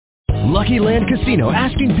Lucky Land Casino,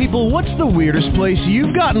 asking people, what's the weirdest place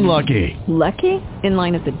you've gotten lucky? Lucky? In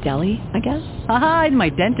line at the deli, I guess? Aha, in my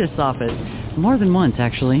dentist's office. More than once,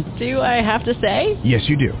 actually. Do I have to say? Yes,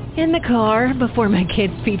 you do. In the car before my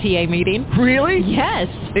kids' PTA meeting. Really? Yes.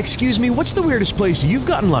 Excuse me, what's the weirdest place you've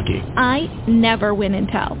gotten lucky? I never win and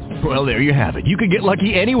tell. Well, there you have it. You can get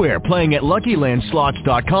lucky anywhere, playing at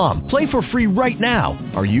LuckyLandSlots.com. Play for free right now.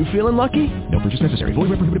 Are you feeling lucky? No purchase necessary. Void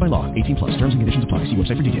where prohibited by law. 18 plus. Terms and conditions apply. See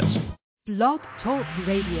website for details. Blog Talk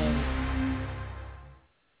Radio.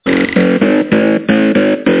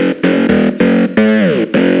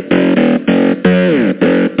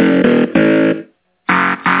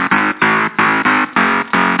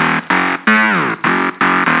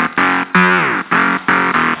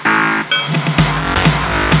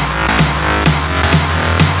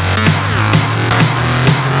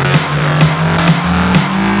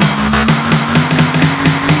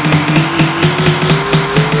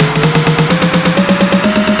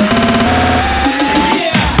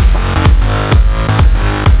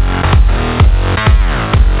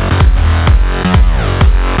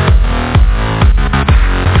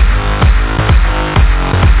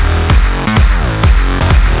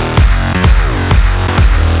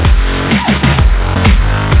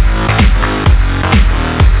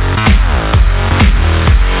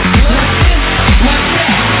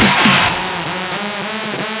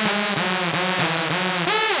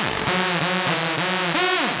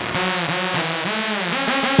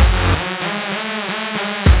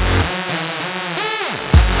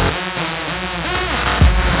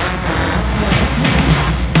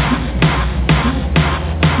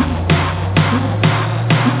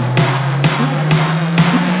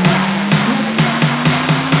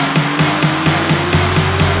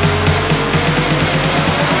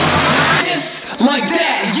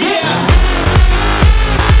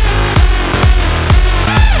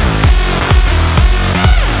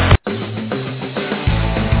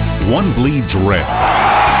 One bleeds red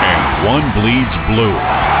and one bleeds blue.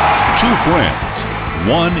 Two friends,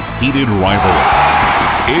 one heated rivalry.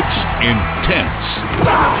 It's intense.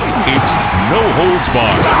 It's no holds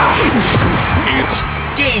barred. It's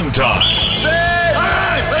game time.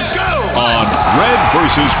 Hey, let's go! On Red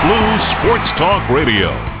vs. Blue Sports Talk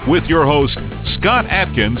Radio with your hosts Scott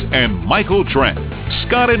Atkins and Michael Trent.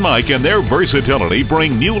 Scott and Mike and their versatility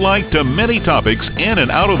bring new light to many topics in and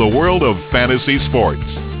out of the world of fantasy sports.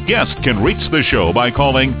 Guests can reach the show by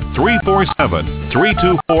calling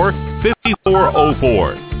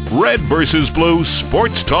 347-324-5404. Red vs. Blue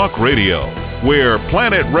Sports Talk Radio, where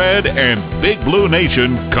Planet Red and Big Blue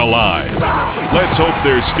Nation collide. Let's hope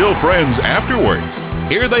they're still friends afterwards.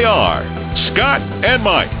 Here they are, Scott and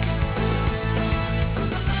Mike.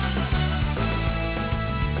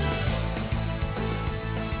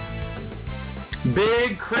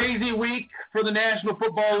 Big, crazy week for the National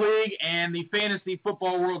Football League and the Fantasy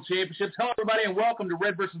Football World Championships. Hello, everybody, and welcome to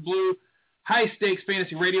Red vs. Blue High-Stakes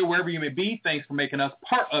Fantasy Radio, wherever you may be. Thanks for making us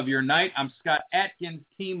part of your night. I'm Scott Atkins,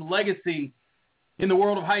 Team Legacy in the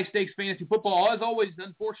world of high-stakes fantasy football. As always,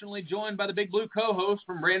 unfortunately, joined by the Big Blue co-host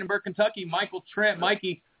from Brandenburg, Kentucky, Michael Trent.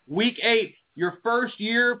 Mikey, Week 8, your first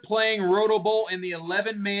year playing Roto Bowl in the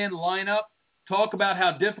 11-man lineup. Talk about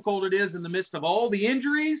how difficult it is in the midst of all the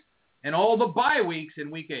injuries and all the bye weeks in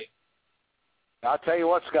Week 8. I'll tell you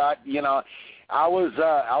what, Scott, I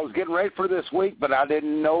was getting ready for this week, but I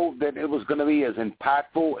didn't know that it was going to be as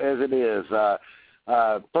impactful as it is.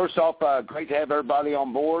 First off, great to have everybody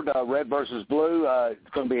on board, Red versus Blue. It's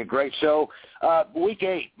going to be a great show. Week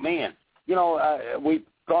 8, man, we've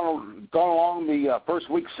gone along the first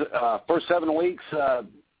 7 weeks, kind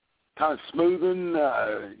of smoothing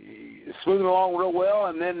along real well,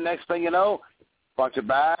 and then next thing you know, bunch of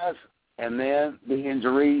buys, and then the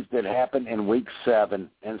injuries that happened in Week 7.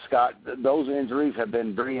 And, Scott, those injuries have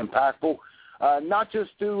been very impactful, not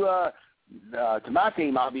just to my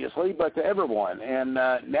team, obviously, but to everyone. And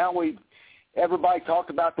now everybody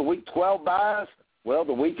talked about the Week 12 buys. Well,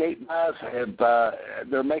 the Week 8 buys,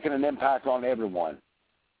 they're making an impact on everyone.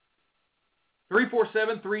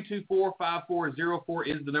 347-324-5404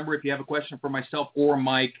 is the number if you have a question for myself or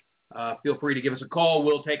Mike. Feel free to give us a call.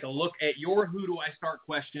 We'll take a look at your Who Do I Start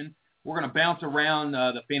question. We're going to bounce around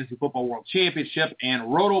the Fantasy Football World Championship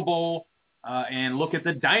and Roto Bowl and look at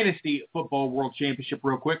the Dynasty Football World Championship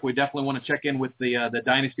real quick. We definitely want to check in with the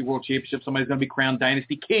Dynasty World Championship. Somebody's going to be crowned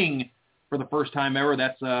Dynasty King for the first time ever.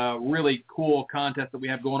 That's a really cool contest that we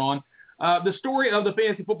have going on. The story of the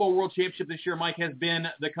Fantasy Football World Championship this year, Mike, has been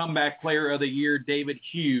the comeback player of the year, David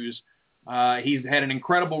Hughes. He's had an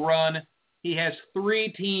incredible run. He has 3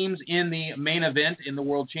 teams in the main event in the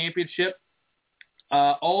World Championship.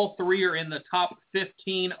 All three are in the top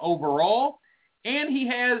 15 overall. And he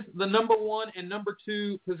has the number 1 and number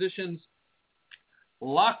 2 positions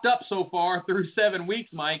locked up so far through 7 weeks,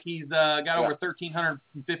 Mike. He's got over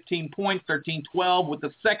 1,315 points, 1,312 with the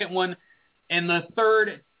second one. And the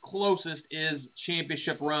third closest is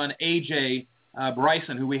championship run A.J.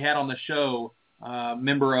 Bryson, who we had on the show,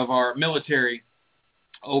 member of our military,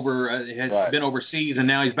 has been overseas, and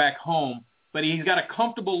now he's back home. But he's got a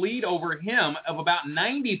comfortable lead over him of about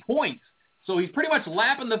 90 points. So he's pretty much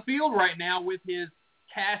lapping the field right now with his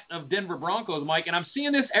cast of Denver Broncos, Mike. And I'm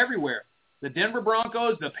seeing this everywhere. The Denver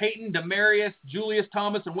Broncos, the Peyton, Demarius, Julius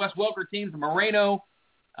Thomas, and Wes Welker teams, the Moreno.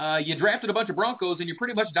 You drafted a bunch of Broncos, and you're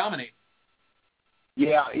pretty much dominating.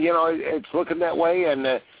 Yeah, it's looking that way,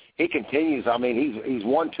 and he continues. I mean, he's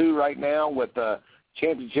 1-2 right now with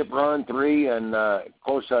championship run 3, and, of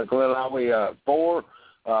course, Glenn Lowry 4.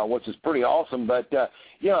 Which is pretty awesome. But,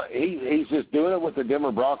 he's just doing it with the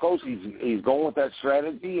Denver Broncos. He's going with that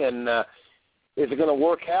strategy. And is it going to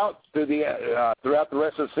work out throughout the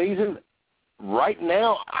rest of the season? Right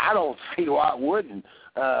now, I don't see why it wouldn't,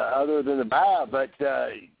 other than the bye. But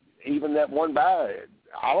even that one bye,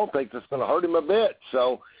 I don't think that's going to hurt him a bit.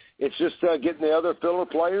 So it's just getting the other filler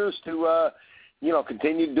players to,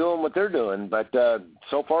 continue doing what they're doing. But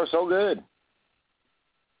so far, so good.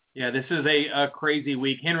 Yeah, this is a crazy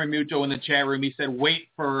week. Henry Muto in the chat room, he said, wait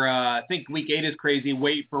for, I think week 8 is crazy,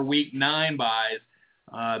 wait for week 9 buys.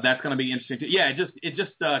 That's going to be interesting. Yeah, it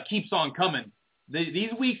just keeps on coming.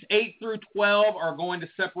 These weeks 8 through 12 are going to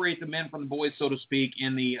separate the men from the boys, so to speak,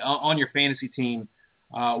 on your fantasy team.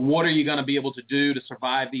 What are you going to be able to do to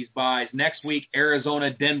survive these buys? Next week,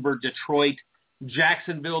 Arizona, Denver, Detroit,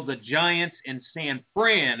 Jacksonville, the Giants, and San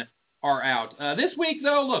Fran are out. This week,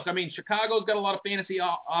 though, look, I mean, Chicago's got a lot of fantasy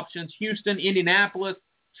options. Houston, Indianapolis,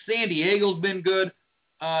 San Diego's been good.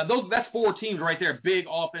 That's 4 teams right there, big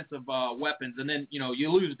offensive weapons. And then,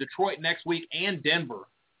 you lose Detroit next week and Denver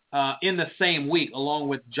in the same week, along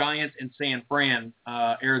with Giants and San Fran,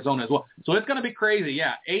 Arizona as well. So it's going to be crazy.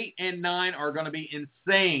 Yeah, 8 and 9 are going to be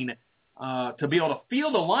insane to be able to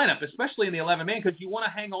field a lineup, especially in the 11-man, because you want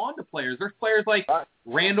to hang on to players. There's players like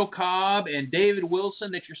Randall Cobb and David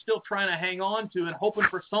Wilson that you're still trying to hang on to and hoping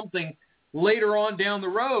for something later on down the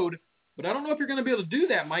road. But I don't know if you're going to be able to do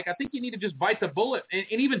that, Mike. I think you need to just bite the bullet. And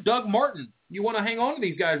even Doug Martin, you want to hang on to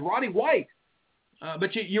these guys. Roddy White.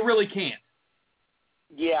 But you really can't.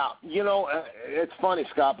 Yeah, it's funny,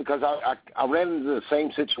 Scott, because I ran into the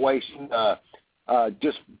same situation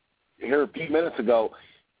just here a few minutes ago.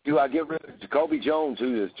 Do I get rid of Jacoby Jones,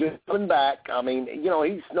 who is just coming back? I mean,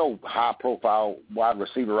 he's no high-profile wide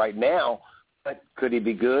receiver right now, but could he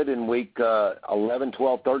be good in week 11,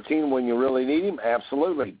 12, 13 when you really need him?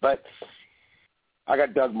 Absolutely. But I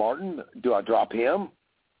got Doug Martin. Do I drop him?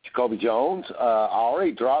 Jacoby Jones. I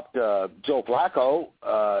already dropped Joe Flacco.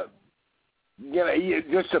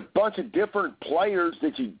 Just a bunch of different players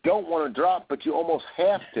that you don't want to drop, but you almost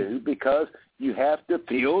have to because you have to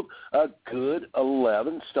field a good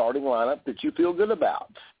 11 starting lineup that you feel good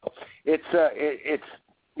about.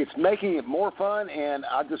 It's making it more fun, and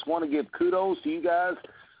I just want to give kudos to you guys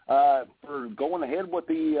for going ahead with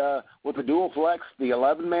the dual flex, the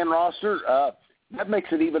 11-man roster. That makes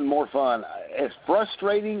it even more fun. As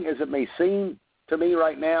frustrating as it may seem to me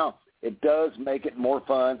right now, it does make it more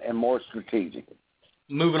fun and more strategic.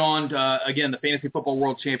 Moving on to, again, the Fantasy Football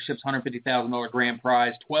World Championships, $150,000 grand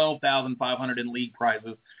prize, $12,500 in league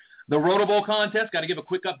prizes. The Roto Bowl contest, got to give a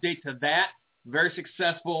quick update to that. Very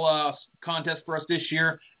successful contest for us this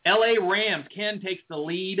year. L.A. Rams, Ken takes the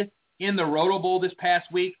lead in the Roto Bowl this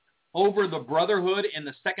past week over the Brotherhood in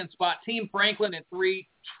the second spot. Team Franklin at 3,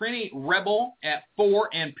 Trini Rebel at 4,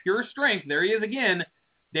 and Pure Strength, there he is again,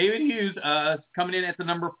 David Hughes coming in at the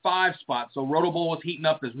number 5 spot. So Roto Bowl was heating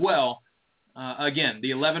up as well. Again,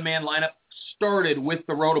 the 11-man lineup started with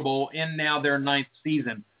the Roto Bowl in now their 9th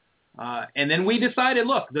season. And then we decided,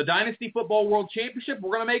 look, the Dynasty Football World Championship,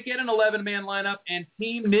 we're going to make it an 11-man lineup, and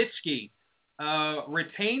Team Nitschke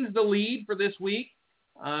retains the lead for this week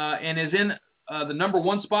and is in the number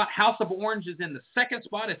 1 spot. House of Orange is in the 2nd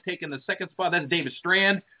spot. It's taken the 2nd spot. That's David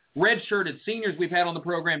Strand. Red-shirted seniors we've had on the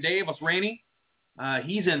program, Davis Rainey.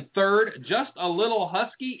 He's in 3rd. Just a Little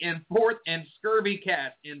Husky in 4th, and Scurvy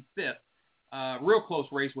Cat in 5th. Real close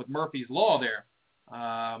race with Murphy's Law there.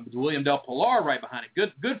 William Del Pilar right behind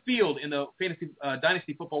it. Good field in the Fantasy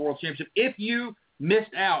Dynasty Football World Championship. If you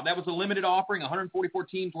missed out, that was a limited offering. 144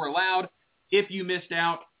 teams were allowed. If you missed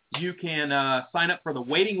out, you can sign up for the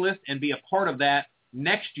waiting list and be a part of that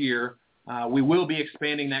next year. We will be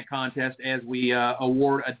expanding that contest as we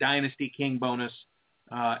award a Dynasty King bonus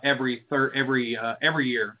every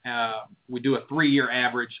year. We do a 3-year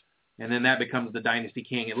average, and then that becomes the Dynasty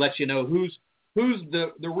King. It lets you know who's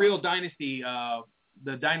the real Dynasty.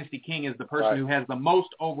 The Dynasty King is the person who has the most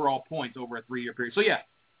overall points over a 3-year period. So, yeah,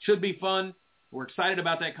 should be fun. We're excited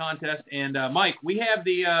about that contest. And, Mike, we have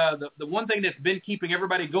the one thing that's been keeping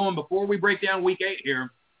everybody going before we break down Week 8 here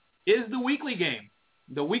is the weekly game.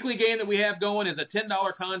 The weekly game that we have going is a $10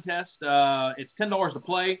 contest. It's $10 to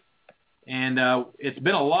play. And it's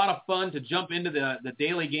been a lot of fun to jump into the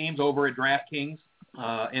daily games over at DraftKings.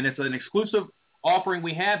 And it's an exclusive offering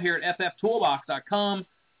we have here at fftoolbox.com.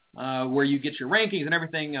 Where you get your rankings and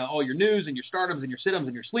everything, all your news and your startums and your sit-ums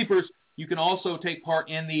and your sleepers. You can also take part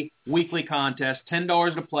in the weekly contest,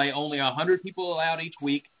 $10 to play, only 100 people allowed each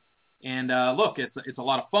week. And, look, it's a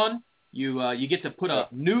lot of fun. You get to put a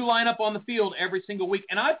new lineup on the field every single week.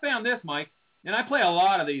 And I found this, Mike, and I play a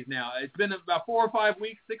lot of these now. It's been about 4 or 5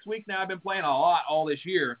 weeks, 6 weeks now. I've been playing a lot all this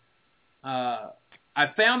year. I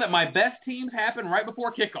found that my best teams happen right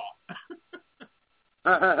before kickoff.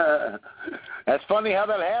 That's funny how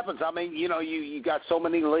that happens. I mean, you got so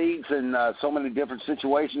many leagues and so many different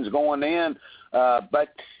situations going in, but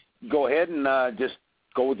go ahead and just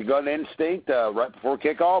go with your gut instinct right before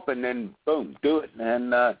kickoff, and then boom, do it.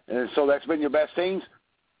 And so that's been your best teams.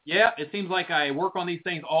 Yeah, it seems like I work on these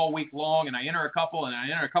things all week long, and I enter a couple, and I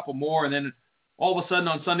enter a couple more, and then all of a sudden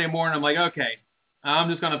on Sunday morning I'm like, okay, I'm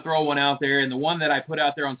just going to throw one out there. And the one that I put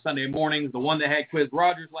out there on Sunday mornings, the one that had Quiz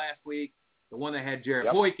Rogers last week, the one that had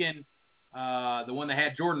Jarrett Boykin, the one that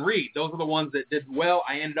had Jordan Reed. Those are the ones that did well.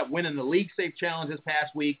 I ended up winning the League Safe Challenge this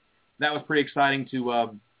past week. That was pretty exciting to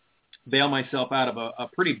bail myself out of a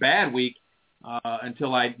pretty bad week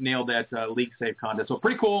until I nailed that League Safe contest. So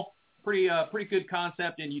pretty cool, pretty good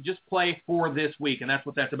concept, and you just play for this week, and that's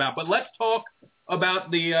what that's about. But let's talk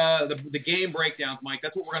about the game breakdowns, Mike.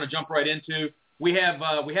 That's what we're going to jump right into. We had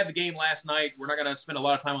the game last night. We're not going to spend a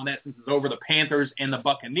lot of time on that since it's over, the Panthers and the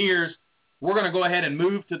Buccaneers. We're going to go ahead and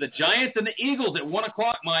move to the Giants and the Eagles at 1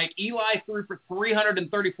 o'clock, Mike. Eli threw for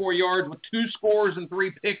 334 yards with 2 scores and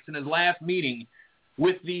 3 picks in his last meeting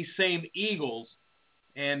with these same Eagles.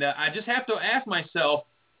 And I just have to ask myself,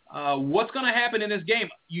 what's going to happen in this game?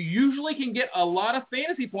 You usually can get a lot of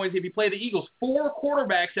fantasy points if you play the Eagles. 4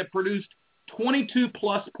 quarterbacks have produced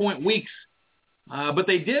 22-plus point weeks. But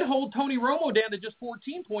they did hold Tony Romo down to just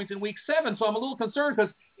 14 points in Week 7, so I'm a little concerned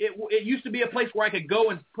because it used to be a place where I could go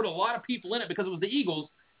and put a lot of people in it because it was the Eagles,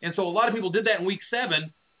 and so a lot of people did that in Week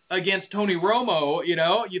 7 against Tony Romo.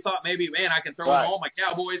 You thought maybe, man, I can throw in all my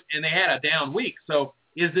Cowboys, and they had a down week. So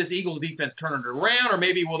is this Eagles defense turning it around, or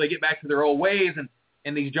maybe will they get back to their old ways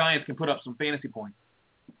and these Giants can put up some fantasy points?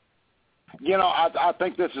 I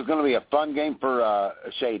think this is going to be a fun game for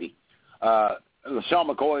Shady. LaShawn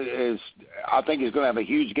McCoy I think he's going to have a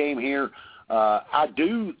huge game here. I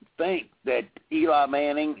do think that Eli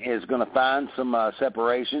Manning is going to find some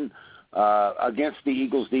separation against the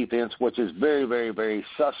Eagles defense, which is very, very, very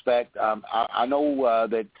suspect. I know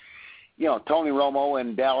that, Tony Romo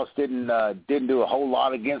and Dallas didn't do a whole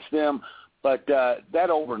lot against them, but that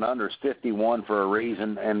over and under is 51 for a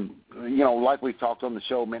reason. And, like we've talked on the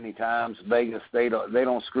show many times, Vegas, they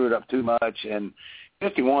don't screw it up too much, and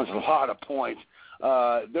 51 is a lot of points.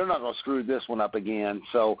 They're not going to screw this one up again.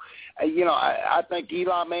 So, I think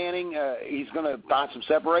Eli Manning, he's going to find some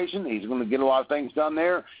separation. He's going to get a lot of things done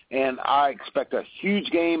there, and I expect a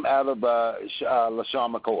huge game out of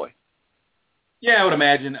LaShawn McCoy. Yeah, I would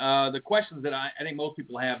imagine. The questions that I think most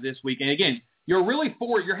people have this week, and again,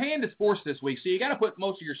 your hand is forced this week, so you got to put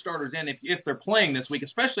most of your starters in if they're playing this week,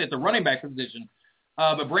 especially at the running back position.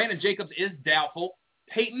 But Brandon Jacobs is doubtful.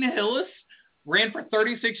 Peyton Hillis ran for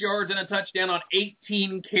 36 yards and a touchdown on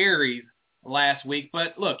 18 carries last week.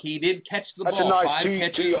 But, look, he did catch the ball. That's a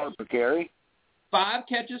nice 2 yards per carry. 5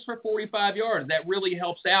 catches for 45 yards. That really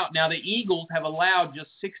helps out. Now, the Eagles have allowed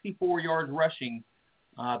just 64 yards rushing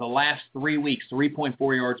the last 3 weeks,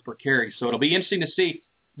 3.4 yards per carry. So it'll be interesting to see.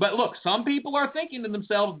 But, look, some people are thinking to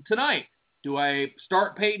themselves tonight, do I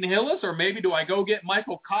start Peyton Hillis or maybe do I go get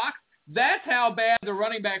Michael Cox? That's how bad the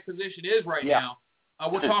running back position is right now.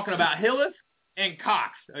 We're talking about Hillis and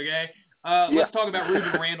Cox, okay? Let's talk about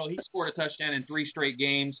Ruben Randall. He scored a touchdown in 3 straight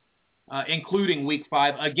games, including Week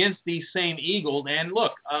 5, against these same Eagles. And,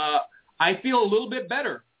 look, I feel a little bit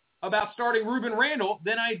better about starting Ruben Randall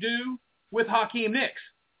than I do with Hakeem Nicks.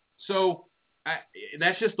 So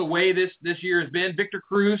that's just the way this year has been. Victor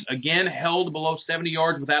Cruz, again, held below 70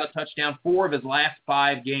 yards without a touchdown 4 of his last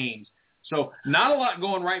 5 games. So not a lot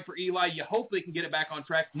going right for Eli. You hope they can get it back on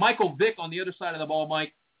track. Michael Vick on the other side of the ball,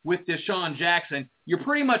 Mike, with Deshaun Jackson. You're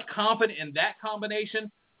pretty much confident in that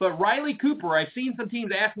combination. But Riley Cooper, I've seen some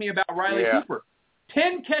teams ask me about Riley Cooper.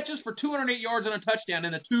 10 catches for 208 yards and a touchdown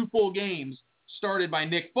in the 2 full games started by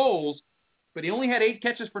Nick Foles, but he only had 8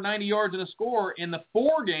 catches for 90 yards and a score in the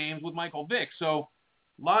 4 games with Michael Vick. So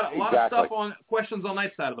a lot of stuff on questions on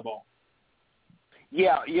that side of the ball.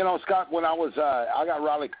 Yeah, Scott, when I got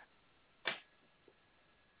Riley.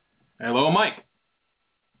 Hello, Mike.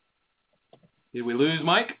 Did we lose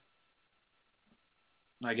Mike?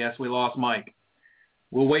 I guess we lost Mike.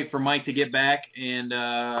 We'll wait for Mike to get back and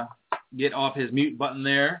get off his mute button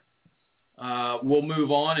there. We'll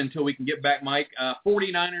move on until we can get back Mike.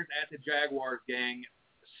 49ers at the Jaguars, gang.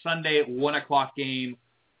 Sunday, 1 o'clock game.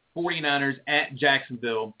 49ers at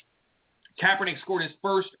Jacksonville. Kaepernick scored his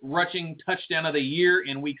first rushing touchdown of the year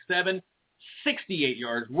in Week 7. 68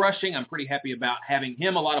 yards rushing. I'm pretty happy about having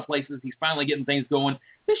him a lot of places. He's finally getting things going.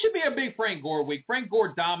 This should be a big Frank Gore week. Frank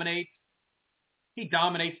Gore dominates. He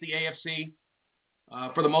dominates the AFC.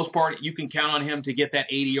 For the most part, you can count on him to get that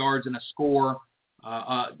 80 yards and a score.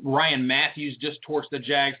 Ryan Matthews just torched the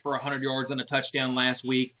Jags for 100 yards and a touchdown last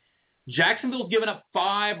week. Jacksonville's given up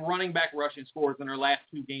 5 running back rushing scores in their last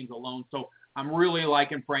 2 games alone. So I'm really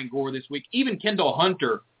liking Frank Gore this week. Even Kendall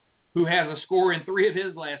Hunter, who has a score in 3 of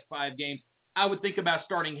his last 5 games, I would think about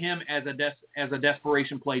starting him as a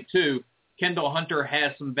desperation play too. Kendall Hunter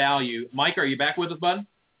has some value. Mike, are you back with us, bud?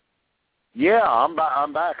 Yeah, I'm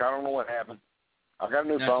back. I don't know what happened. I got a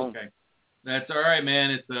new phone. Okay. That's all right,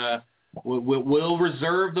 man. It's we'll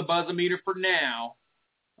reserve the buzzometer for now.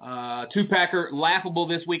 Two-packer laughable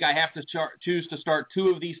this week. I have to choose to start 2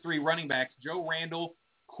 of these 3 running backs: Joe Randall,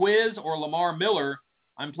 Quiz, or Lamar Miller.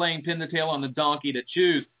 I'm playing pin the tail on the donkey to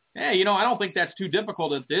choose. Hey, I don't think that's too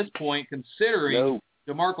difficult at this point, considering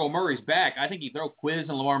DeMarco Murray's back. I think you throw Quiz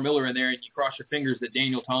and Lamar Miller in there, and you cross your fingers that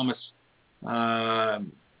Daniel Thomas,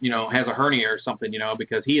 has a hernia or something,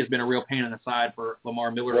 because he has been a real pain in the side for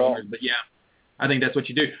Lamar Miller owners. But yeah, I think that's what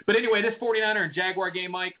you do. But anyway, this 49er and Jaguar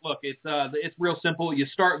game, Mike, look, it's real simple. You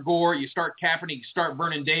start Gore, you start Kaepernick, you start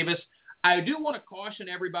Vernon Davis. I do want to caution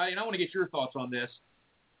everybody, and I want to get your thoughts on this.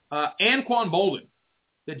 Anquan Boldin.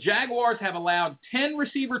 The Jaguars have allowed 10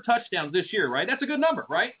 receiver touchdowns this year, right? That's a good number,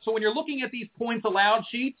 right? So when you're looking at these points allowed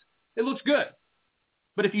sheets, it looks good.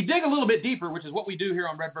 But if you dig a little bit deeper, which is what we do here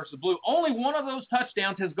on Red versus Blue, only one of those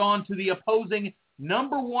touchdowns has gone to the opposing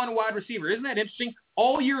number 1 wide receiver. Isn't that interesting?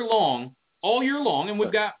 All year long, and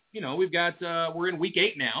we're in week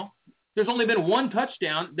 8 now. There's only been 1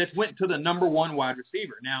 touchdown that's went to the number 1 wide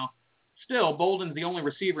receiver. Now, still, Bolden's the only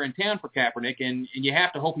receiver in town for Kaepernick, and you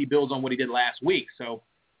have to hope he builds on what he did last week. So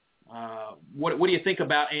what do you think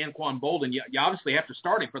about Anquan Boldin? You obviously have to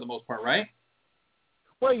start him for the most part, right?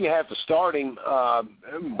 Well, you have to start him,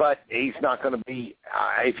 but he's not going to be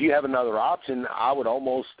if you have another option, I would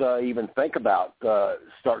almost even think about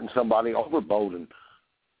starting somebody over Boldin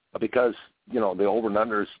because, the over and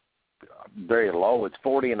under is very low. It's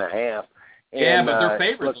 40.5. Yeah, but they're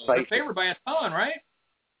favored. They're favored by a ton, right?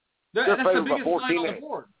 That's the biggest line on the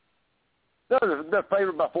board. No, they're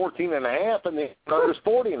favored by 14.5, and the under's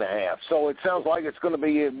 40.5. So it sounds like it's going to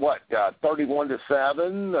be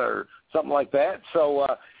 31-7 or something like that. So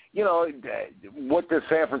what does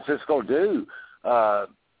San Francisco do? Are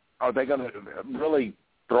they going to really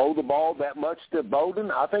throw the ball that much to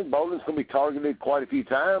Boldin? I think Boldin's going to be targeted quite a few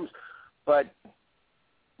times, but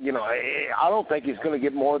I don't think he's going to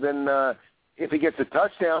get more than if he gets a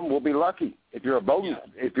touchdown, we'll be lucky. If you're a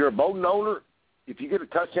Boldin owner, if you get a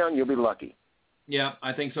touchdown, you'll be lucky. Yeah,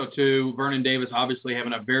 I think so too. Vernon Davis obviously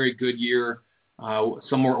having a very good year.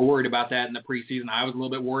 Some were worried about that in the preseason. I was a little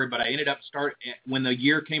bit worried, but I ended up when the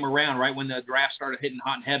year came around, right when the draft started hitting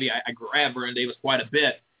hot and heavy, I grabbed Vernon Davis quite a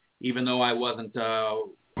bit, even though I wasn't.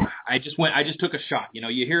 I just took a shot.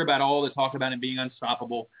 You hear about all the talk about him being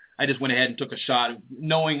unstoppable. I just went ahead and took a shot,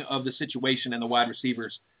 knowing of the situation and the wide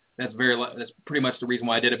receivers. That's pretty much the reason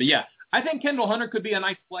why I did it. But yeah, I think Kendall Hunter could be a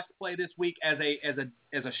nice flex play this week as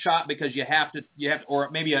a shot because you have to,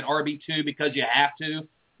 or maybe an RB2 because you have to,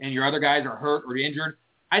 and your other guys are hurt or injured.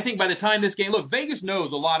 I think by the time this game, look, Vegas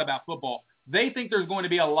knows a lot about football. They think there's going to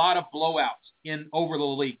be a lot of blowouts over the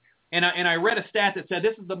league. And I read a stat that said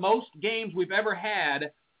this is the most games we've ever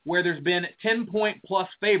had where there's been 10-point plus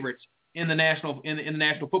favorites in the National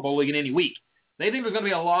Football League in any week. They think there's going to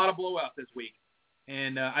be a lot of blowouts this week,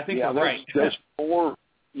 and I think they're right. There's 4.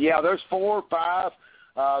 Yeah, there's 4 or 5.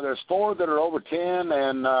 There's 4 that are over 10,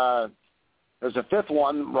 and there's a 5th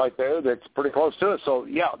one right there that's pretty close to it. So,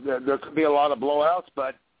 yeah, there could be a lot of blowouts,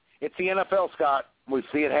 but it's the NFL, Scott. We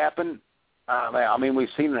see it happen. We've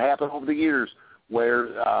seen it happen over the years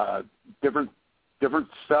where different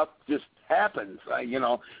stuff just happens.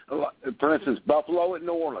 For instance, Buffalo at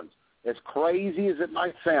New Orleans. As crazy as it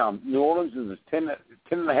might sound, New Orleans is a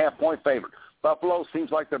 10.5-point favorite. Buffalo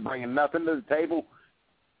seems like they're bringing nothing to the table.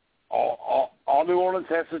 All New Orleans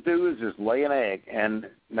has to do is just lay an egg, and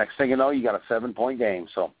next thing you know, you got a 7-point game.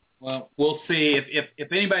 So, well, we'll see.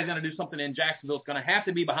 If anybody's going to do something in Jacksonville, it's going to have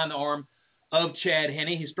to be behind the arm of Chad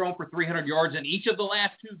Henne. He's thrown for 300 yards in each of the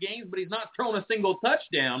last 2 games, but he's not thrown a single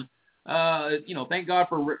touchdown. Thank God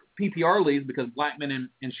for PPR leagues, because Blackman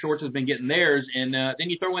and Shorts has been getting theirs. And then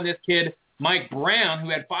you throw in this kid, Mike Brown, who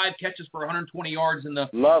had 5 catches for 120 yards in the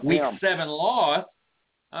Week 7 loss.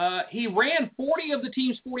 He ran 40 of the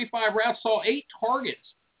team's 45 routes, saw 8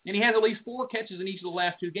 targets, and he has at least 4 catches in each of the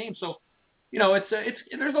last 2 games. So,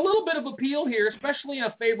 there's a little bit of appeal here, especially in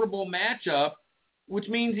a favorable matchup, which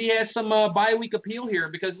means he has some bye week appeal here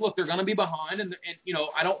because, look, they're going to be behind, and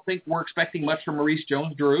I don't think we're expecting much from Maurice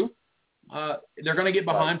Jones-Drew. They're going to get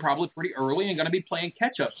behind probably pretty early and going to be playing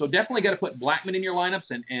catch-up. So definitely got to put Blackman in your lineups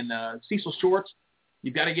and Cecil Shorts.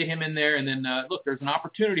 You've got to get him in there. And then, look, there's an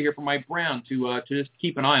opportunity here for Mike Brown to just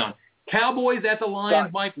keep an eye on. Cowboys at the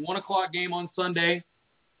Lions, Mike, 1 o'clock game on Sunday.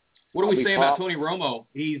 What do we say about Tony Romo?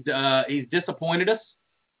 He's disappointed us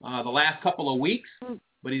the last couple of weeks,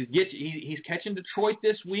 but he's catching Detroit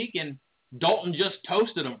this week, and Dalton just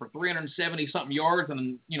toasted him for 370-something yards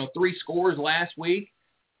and 3 scores last week.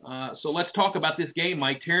 So let's talk about this game,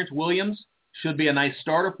 Mike. Terrence Williams should be a nice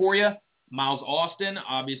starter for you. Miles Austin,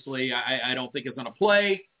 obviously, I don't think is going to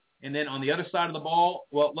play. And then on the other side of the ball,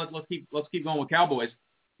 well, let's keep going with Cowboys.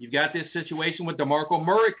 You've got this situation with DeMarco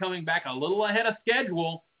Murray coming back a little ahead of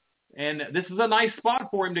schedule, and this is a nice spot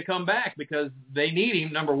for him to come back because they need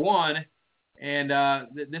him, number one. And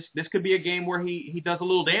this could be a game where he does a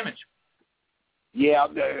little damage. Yeah,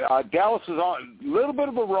 Dallas is on a little bit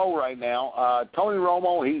of a roll right now. Tony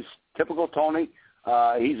Romo, he's typical Tony.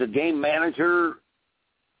 He's a game manager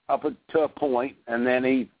up to a point, and then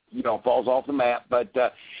he, falls off the map. But,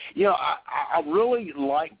 I really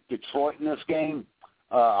like Detroit in this game.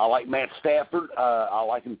 I like Matt Stafford. I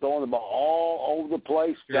like him throwing the ball all over the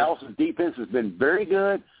place. Sure. Dallas' defense has been very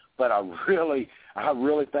good, but I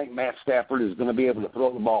really think Matt Stafford is going to be able to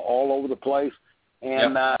throw the ball all over the place.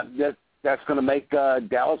 And that's going to make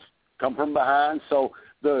Dallas come from behind. So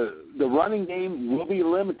the running game will be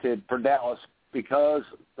limited for Dallas because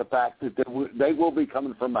the fact that they will be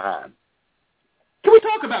coming from behind. Can we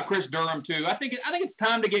talk about Chris Durham, too? I think it's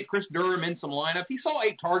time to get Chris Durham in some lineups. He saw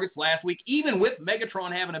 8 targets last week, even with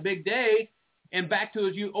Megatron having a big day, and back to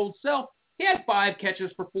his old self. He had 5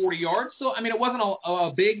 catches for 40 yards. So, it wasn't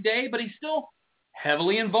a big day, but he's still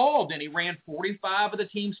heavily involved, and he ran 45 of the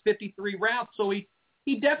team's 53 routes. So he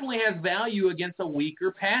definitely has value against a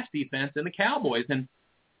weaker pass defense in the Cowboys. And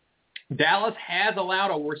Dallas has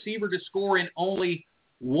allowed a receiver to score in only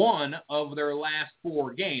 1 of their last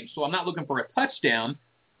 4 games. So I'm not looking for a touchdown,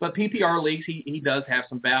 but PPR leagues, he does have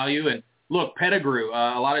some value. And look, Pettigrew,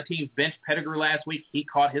 a lot of teams benched Pettigrew last week. He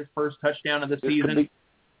caught his first touchdown of the season.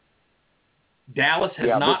 Dallas has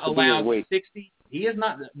not allowed 60. He has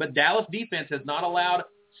not, but Dallas defense has not allowed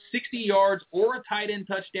 60 yards or a tight end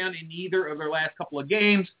touchdown in either of their last couple of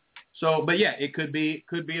games. So, but yeah, it could be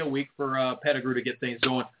a week for Pettigrew to get things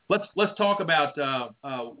going. Let's talk about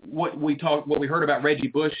what we heard about Reggie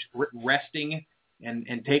Bush resting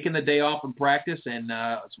and taking the day off from practice. And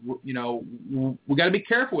we got to be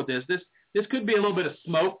careful with this. This could be a little bit of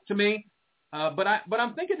smoke to me. But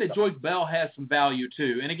I'm thinking that Joyce Bell has some value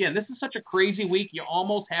too. And again, this is such a crazy week. You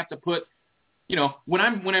almost have to put, when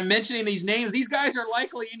I'm mentioning these names, these guys are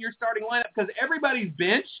likely in your starting lineup because everybody's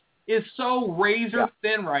bench is so razor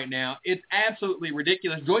thin right now. It's absolutely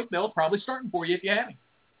ridiculous. Joyce Bell's probably starting for you if you have him.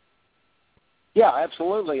 Yeah,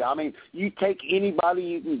 absolutely. You take anybody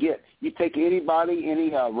you can get. You take any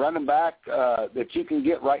running back that you can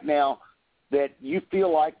get right now that you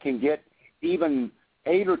feel like can get even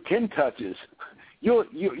 8 or 10 touches.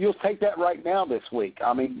 You'll take that right now this week.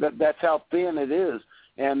 That's how thin it is.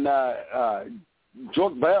 And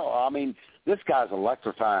Joyce Bell, this guy's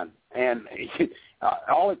electrifying. And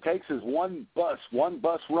all it takes is one bus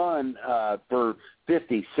run for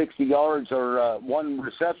 50, 60 yards or one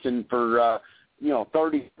reception for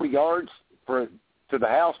 30 yards to the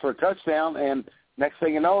house for a touchdown, and next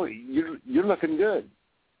thing you know, you're looking good.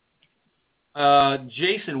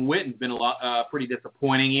 Jason Witten's been pretty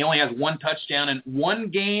disappointing. He only has 1 touchdown in 1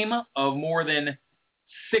 game of more than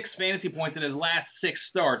 6 fantasy points in his last 6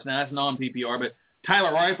 starts. Now, that's non-PPR, but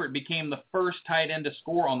Tyler Eifert became the first tight end to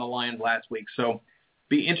score on the Lions last week. So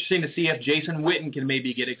be interesting to see if Jason Witten can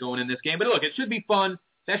maybe get it going in this game. But look, it should be fun.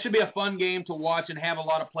 That should be a fun game to watch and have a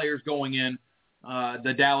lot of players going in.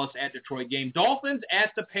 The Dallas at Detroit game. Dolphins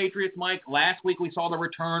at the Patriots, Mike. Last week we saw the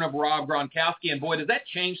return of Rob Gronkowski, and boy, does that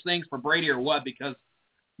change things for Brady or what? Because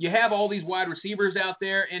you have all these wide receivers out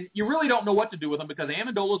there, and you really don't know what to do with them because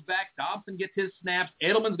Amendola's back, Dobson gets his snaps,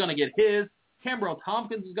 Edelman's going to get his, Cambrell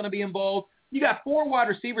Tompkins is going to be involved. You got 4 wide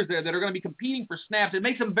receivers there that are going to be competing for snaps. It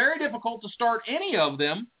makes them very difficult to start any of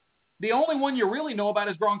them. The only one you really know about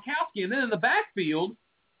is Gronkowski, and then in the backfield,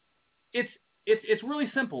 it's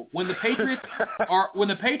really simple. When the Patriots are going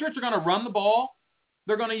to run the ball,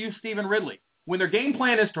 they're going to use Stephen Ridley. When their game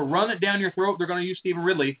plan is to run it down your throat, they're going to use Stephen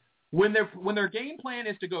Ridley. When their game plan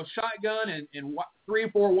is to go shotgun and 3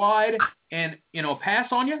 or 4 wide and pass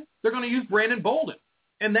on you, they're going to use Brandon Bolden.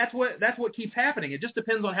 And that's what keeps happening. It just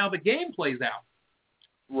depends on how the game plays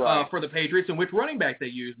out for the Patriots and which running back they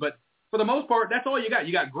use. But for the most part, that's all you got.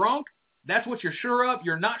 You got Gronk. That's what you're sure of.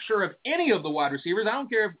 You're not sure of any of the wide receivers. I don't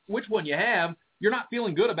care which one you have. You're not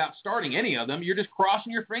feeling good about starting any of them. You're just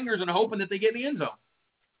crossing your fingers and hoping that they get in the end zone.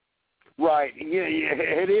 Right. Yeah,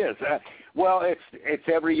 it is. Well, it's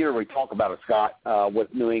every year we talk about it, Scott,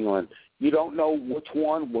 with New England. You don't know which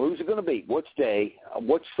one, who's it going to be, which day,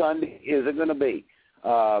 which Sunday is it going to be.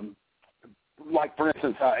 Like, for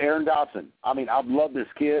instance, Aaron Dobson. I mean, I've loved this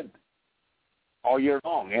kid all year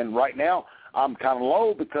long. And right now I'm kind of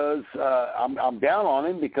low because I'm down on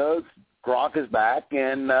him because Gronk is back.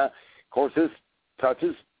 And, of course, his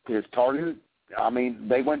touches, his target, I mean,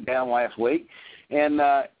 they went down last week. And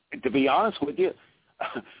to be honest with you,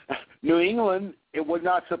 New England, it would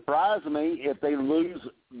not surprise me if they lose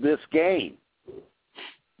this game.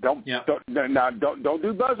 Don't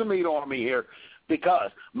do buzzer meat on me here. Because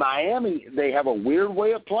Miami, they have a weird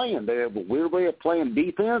way of playing. They have a weird way of playing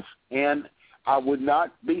defense, and I would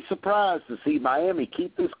not be surprised to see Miami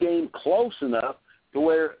keep this game close enough to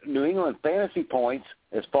where New England fantasy points,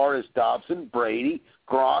 as far as Dobson, Brady,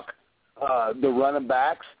 Gronk, the running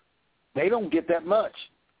backs, they don't get that much.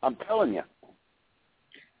 I'm telling you.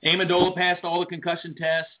 Amendola passed all the concussion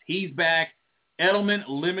tests. He's back. Edelman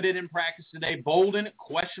limited in practice today. Bolden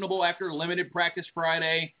questionable after limited practice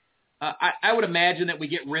Friday. I would imagine that we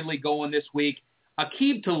get Ridley going this week.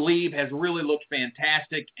 Aqib Talib has really looked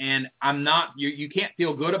fantastic, and you can't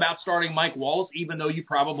feel good about starting Mike Wallace, even though you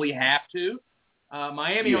probably have to.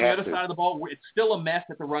 Miami on the other side of the ball, it's still a mess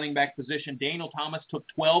at the running back position. Daniel Thomas took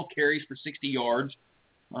 12 carries for 60 yards,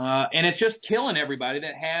 and it's just killing everybody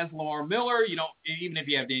that has Lamar Miller. Even if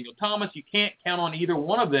you have Daniel Thomas, you can't count on either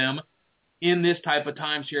one of them in this type of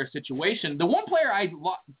timeshare situation. The one player I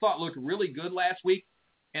thought looked really good last week,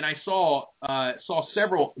 and I saw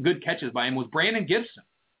several good catches by him, was Brandon Gibson.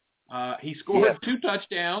 He scored 2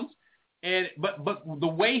 touchdowns, but the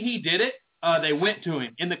way he did it, they went to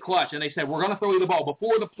him in the clutch, and they said, we're going to throw you the ball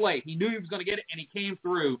before the play. He knew he was going to get it, and he came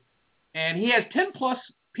through. And he has 10-plus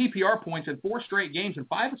PPR points in 4 straight games and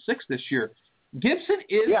 5 of 6 this year. Gibson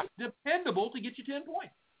is dependable to get you 10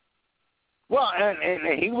 points. Well,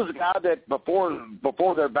 and he was a guy that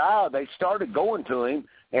before their bye, they started going to him,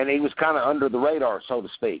 and he was kind of under the radar, so to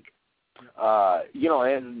speak.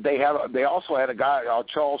 And they also had a guy,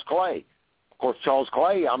 Charles Clay. Of course, Charles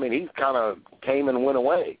Clay, I mean, he kind of came and went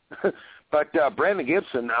away. But Brandon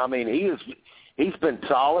Gibson, I mean, he's been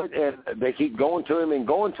solid, and they keep going to him,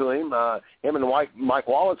 him and Mike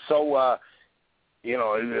Wallace. So,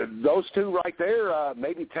 those two right there,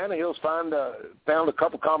 maybe Tannehill's found a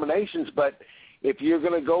couple combinations. But if you're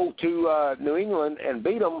going to go to New England and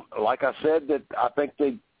beat them, like I said, that I think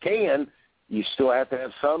they can, you still have to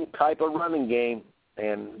have some type of running game,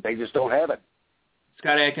 and they just don't have it.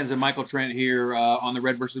 Scott Atkins and Michael Trent here on the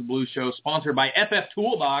Red vs. Blue show, sponsored by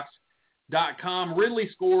FFToolbox.com. Ridley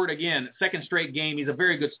scored, again, second straight game. He's a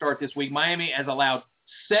very good start this week. Miami has allowed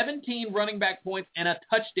 17 running back points and a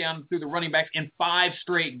touchdown through the running backs in 5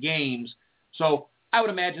 straight games. So I would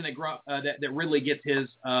imagine that Ridley gets his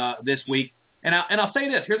this week. And I'll say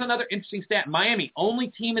this. Here's another interesting stat. Miami, only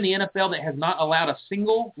team in the NFL that has not allowed a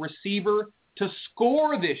single receiver to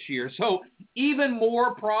score this year. So even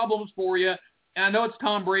more problems for you. And I know it's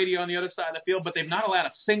Tom Brady on the other side of the field, but they've not allowed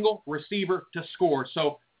a single receiver to score.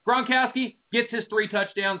 So Gronkowski gets his 3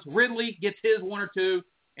 touchdowns. Ridley gets his 1 or 2.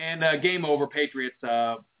 And game over. Patriots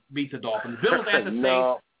beat the Dolphins. Bills at the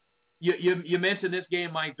Saints. You mentioned this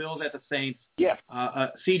game, Mike. Bills at the Saints. Yeah.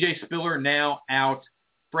 C.J. Spiller now out.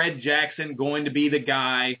 Fred Jackson going to be the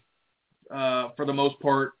guy for the most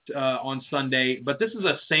part on Sunday. But this is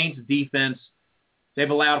a Saints defense. They've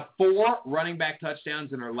allowed 4 running back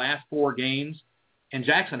touchdowns in their last 4 games, and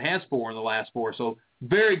Jackson has 4 in the last 4. So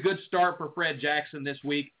very good start for Fred Jackson this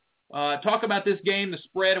week. Talk about this game, the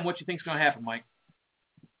spread, and what you think is going to happen, Mike.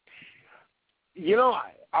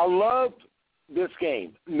 I love this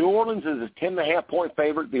game. New Orleans is a 10.5-point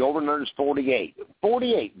favorite. The over-under is 48.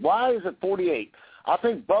 48. Why is it 48? I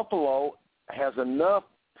think Buffalo has enough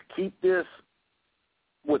to keep this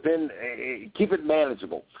keep it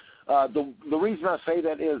manageable. The reason I say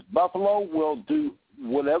that is Buffalo will do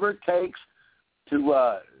whatever it takes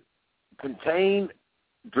to contain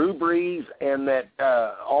Drew Brees and that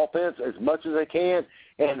offense as much as they can.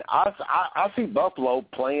 And I see Buffalo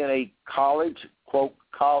playing a quote,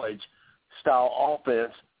 college-style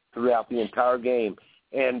offense throughout the entire game.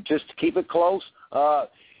 And just to keep it close,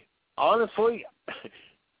 honestly,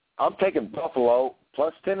 I'm taking Buffalo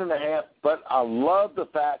plus 10.5, but I love the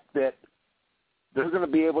fact that they're going to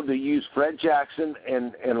be able to use Fred Jackson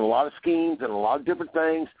and a lot of schemes and a lot of different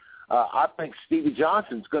things. I think Stevie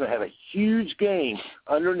Johnson's going to have a huge game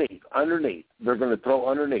underneath. They're going to throw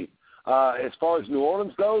underneath. As far as New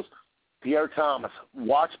Orleans goes, Pierre Thomas.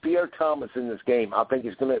 Watch Pierre Thomas in this game. I think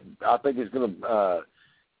he's going to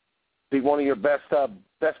be one of your best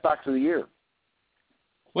backs of the year.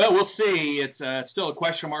 Well, we'll see. It's still a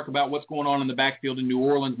question mark about what's going on in the backfield in New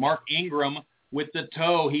Orleans. Mark Ingram with the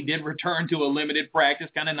toe. He did return to a limited practice.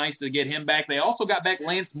 Kind of nice to get him back. They also got back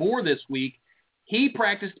Lance Moore this week. He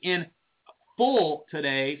practiced in full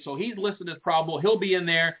today, so he's listed as probable. He'll be in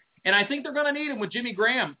there, and I think they're going to need him with Jimmy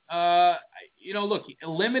Graham. Look, a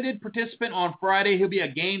limited participant on Friday. He'll be a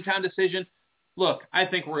game-time decision. Look, I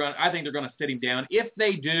think they're going to sit him down. If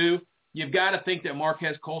they do, you've got to think that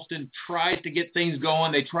Marquez Colston tries to get things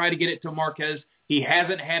going. They try to get it to Marquez. He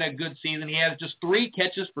hasn't had a good season. He has just 3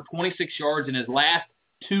 catches for 26 yards in his last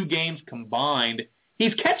 2 games combined.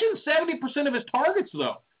 He's catching 70% of his targets,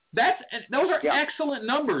 though. Those are excellent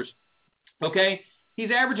numbers. Okay?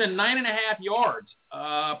 He's averaging 9.5 yards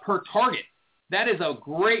per target. That is a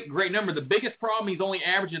great, great number. The biggest problem, he's only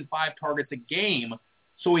averaging 5 targets a game,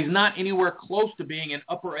 so he's not anywhere close to being an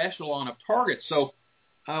upper echelon of targets. So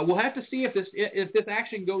we'll have to see if this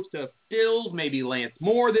action goes to Stills, maybe Lance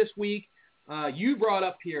Moore this week. You brought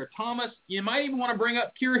up Pierre Thomas. You might even want to bring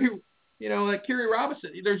up Kerry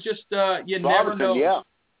Robinson. There's just never know.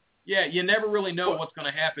 Yeah, you never really know what's going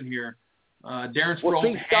to happen here. Darren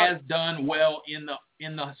Sproles has done well in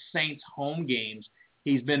the Saints' home games.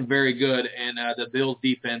 He's been very good, and the Bills'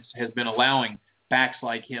 defense has been allowing backs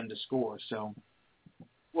like him to score. So,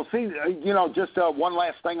 well, see, just one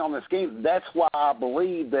last thing on this game. That's why I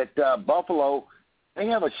believe that Buffalo, they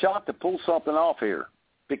have a shot to pull something off here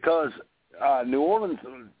because New Orleans,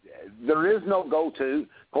 there is no go-to.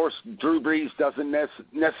 Of course, Drew Brees doesn't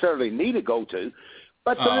necessarily need a go-to,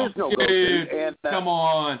 but there is no go-to. And, come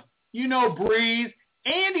on. Brees,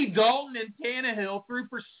 Andy Dalton, and Tannehill threw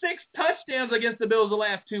for 6 touchdowns against the Bills the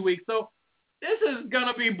last 2 weeks. So this is going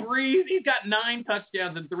to be Brees. He's got 9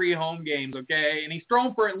 touchdowns in 3 home games, okay? And he's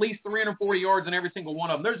thrown for at least 340 yards in every single one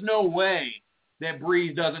of them. There's no way that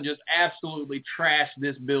Brees doesn't just absolutely trash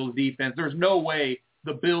this Bills defense. There's no way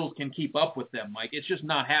the Bills can keep up with them, Mike. It's just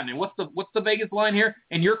not happening. What's the Vegas line here?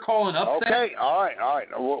 And you're calling upset? Okay, all right.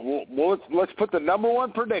 Well, let's put the number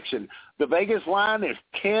one prediction. The Vegas line is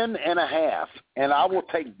 10.5, and I will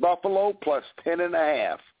take Buffalo plus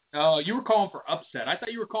 10.5. Oh, you were calling for upset. I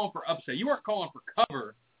thought you were calling for upset. You weren't calling for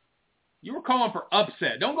cover. You were calling for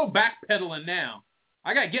upset. Don't go backpedaling now.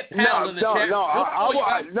 I got to get paddled in the chat. No. Hold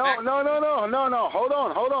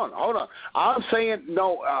on. I'm saying,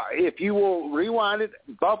 if you will rewind it,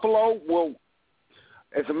 Buffalo will,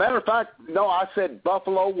 as a matter of fact, I said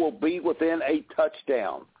Buffalo will be within a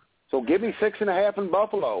touchdown. So give me 6.5 in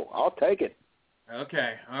Buffalo. I'll take it.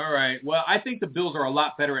 Okay. All right. Well, I think the Bills are a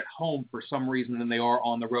lot better at home for some reason than they are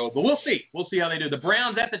on the road. But we'll see. We'll see how they do. The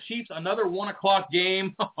Browns at the Chiefs, another 1 o'clock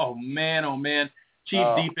game. Oh, man. Chiefs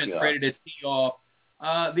defense ready to tee off.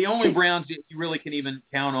 The only Browns you really can even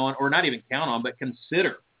count on, or not even count on, but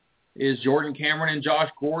consider, is Jordan Cameron and Josh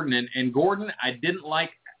Gordon. And Gordon, I didn't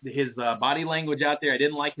like his body language out there. I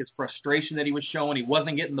didn't like his frustration that he was showing. He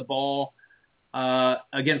wasn't getting the ball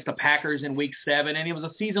against the Packers in Week 7, and he was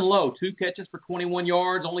a season low. 2 catches for 21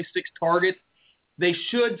 yards, only 6 targets. They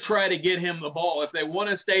should try to get him the ball. If they want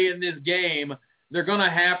to stay in this game, they're going to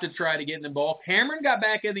have to try to get him the ball. Cameron got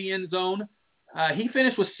back in the end zone. He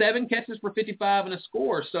finished with 7 catches for 55 and a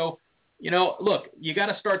score. So, look, you got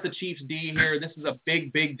to start the Chiefs D here. This is a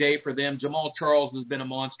big, big day for them. Jamal Charles has been a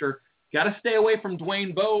monster. Got to stay away from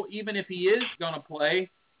Dwayne Bowe, even if he is going to play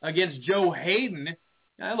against Joe Hayden.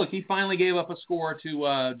 Look, he finally gave up a score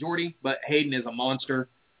to Jordy, but Hayden is a monster.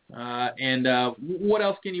 And what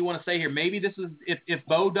else can you want to say here? Maybe this is, if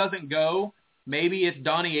Bowe doesn't go, maybe it's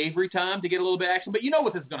Donnie Avery time to get a little bit of action. But you know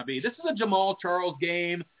what this is going to be. This is a Jamal Charles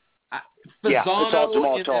game. It's all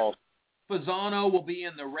Jamal Charles. Fasano will be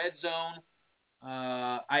in the red zone.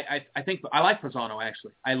 I think I like Fasano,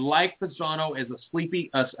 actually. I like Fasano as a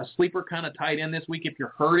sleeper kind of tight end this week. If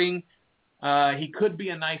you're hurting, he could be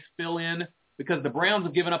a nice fill-in. because the Browns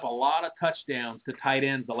have given up a lot of touchdowns to tight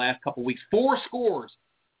ends the last couple weeks. 4 scores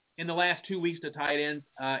in the last 2 weeks to tight ends,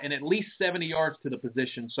 and at least 70 yards to the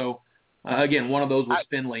position. So, again, one of those was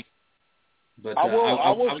Finley. But I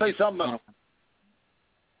will say something.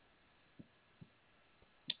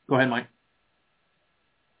 Go ahead, Mike.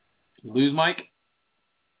 You lose Mike?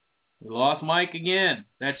 We lost Mike again.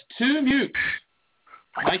 That's 2 mutes.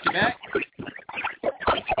 Mike, you back?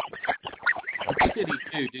 What did he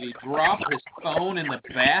do? Did he drop his phone in the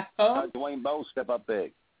bathtub? Dwayne Bowe step up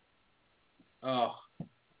big. Oh,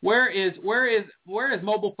 where is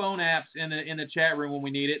mobile phone apps in the chat room when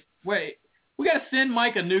we need it? Wait, we got to send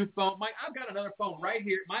Mike a new phone. Mike, I've got another phone right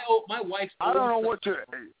here. My wife's. I don't know what you're,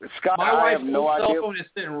 Scott. My I wife's have no old idea. cell phone is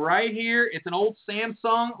sitting right here. It's an old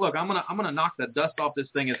Samsung. Look, I'm gonna knock the dust off this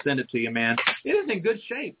thing and send it to you, man. It is in good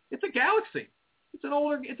shape. It's a Galaxy. It's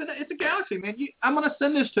a Galaxy, man. I'm gonna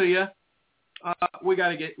send this to you. We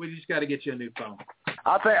just got to get you a new phone.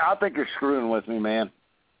 I think you're screwing with me, man.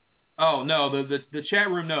 Oh no, the chat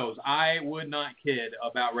room knows. I would not kid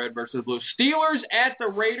about Red versus Blue. Steelers at the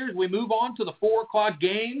Raiders. We move on to the 4:00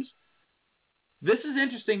 games. This is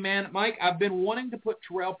interesting, man. Mike, I've been wanting to put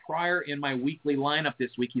Terrell Pryor in my weekly lineup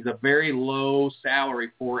this week. He's a very low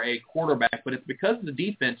salary for a quarterback, but it's because the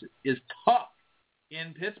defense is tough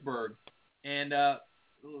in Pittsburgh. And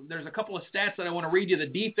there's a couple of stats that I want to read you. The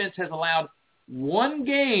defense has allowed 1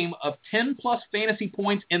 game of 10-plus fantasy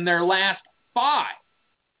points in their last 5.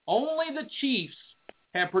 Only the Chiefs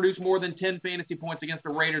have produced more than 10 fantasy points against the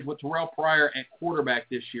Raiders with Terrell Pryor at quarterback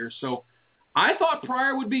this year. So I thought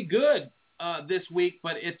Pryor would be good this week,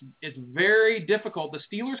 but it's very difficult. The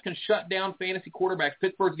Steelers can shut down fantasy quarterbacks.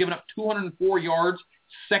 Pittsburgh's given up 204 yards,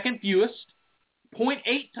 second fewest,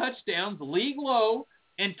 0.8 touchdowns, league low,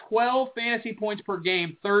 and 12 fantasy points per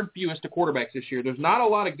game, third fewest to quarterbacks this year. There's not a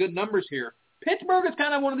lot of good numbers here. Pittsburgh is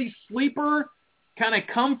kind of one of these sleeper, kind of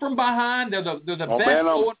come from behind. They're the best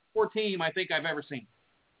 0-4 team I think I've ever seen.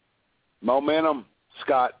 Momentum,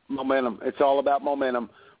 Scott, momentum. It's all about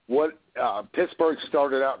momentum. What Pittsburgh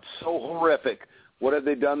started out so horrific. What have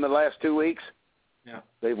they done the last 2 weeks? Yeah,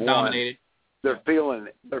 they've dominated. Won. They're feeling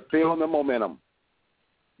it. They're feeling the momentum.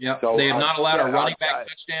 Yeah, so, they have not allowed a running back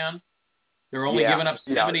touchdown. They're only giving up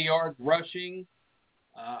 70 yards rushing.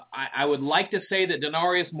 I would like to say that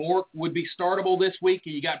Denarius Moore would be startable this week.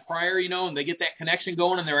 You got Pryor, and they get that connection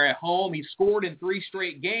going, and they're at home. He scored in 3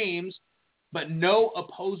 straight games, but no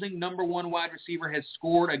opposing number 1 wide receiver has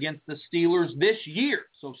scored against the Steelers this year.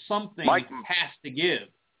 So something has to give.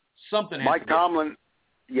 Something has to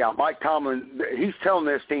give. Mike Tomlin, he's telling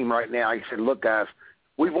this team right now, he said, look, guys,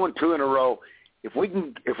 we've won 2 in a row. If we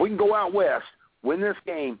can go out west, win this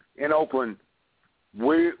game in Oakland,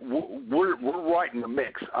 we're right in the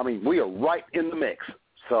mix. I mean, we are right in the mix.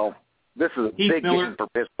 So this is a big game for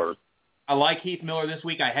Pittsburgh. I like Heath Miller this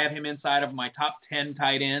week. I have him inside of my top 10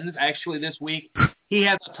 tight ends. Actually, this week, he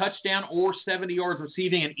has a touchdown or 70 yards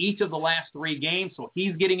receiving in each of the last 3 games, so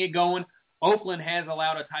he's getting it going. Oakland has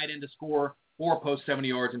allowed a tight end to score or post 70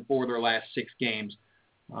 yards in 4 of their last 6 games.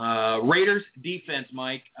 Raiders defense,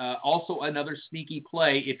 Mike, also another sneaky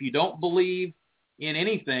play. If you don't believe in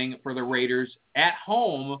anything for the Raiders, at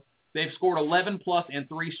home, they've scored 11-plus in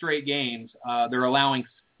 3 straight games.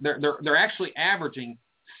 They're actually averaging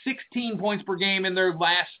 16 points per game in their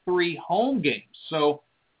last 3 home games. So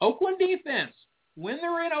Oakland defense, when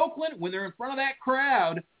they're in Oakland, when they're in front of that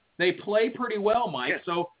crowd, they play pretty well, Mike. Yes.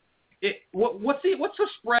 So what's the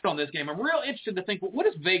spread on this game? I'm real interested to think, what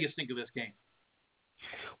does Vegas think of this game?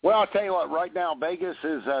 Well, I'll tell you what, right now Vegas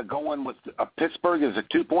is going with Pittsburgh is a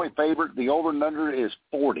 2-point favorite. The over and under is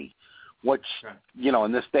 40, which,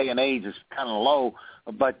 in this day and age is kind of low.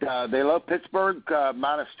 But they love Pittsburgh,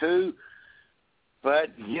 -2. But,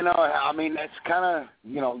 I mean, that's kind of,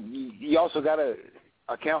 you also got to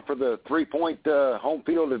account for the 3-point home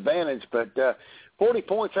field advantage. But 40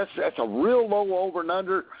 points, that's a real low over and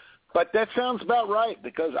under. But that sounds about right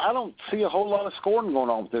because I don't see a whole lot of scoring going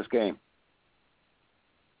on with this game.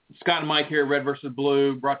 Scott and Mike here, Red versus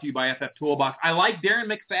Blue, brought to you by FF Toolbox. I like Darren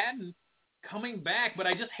McFadden coming back, but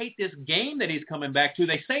I just hate this game that he's coming back to.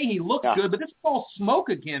 They say he looks good, but this is all smoke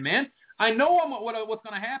again, man. I know what's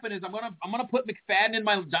going to happen is I'm going to put McFadden in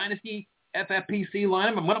my Dynasty FFPC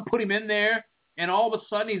lineup. I'm going to put him in there, and all of a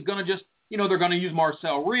sudden he's going to just, they're going to use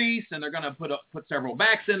Marcel Reese, and they're going to put several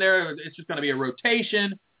backs in there. It's just going to be a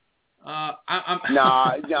rotation. No.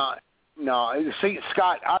 See,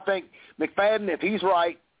 Scott, I think McFadden, if he's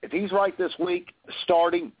right this week,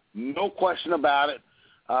 starting, no question about it.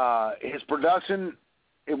 His production,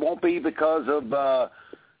 it won't be because of,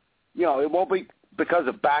 it won't be because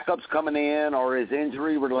of backups coming in or his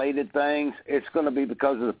injury-related things. It's going to be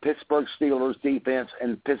because of the Pittsburgh Steelers defense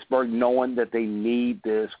and Pittsburgh knowing that they need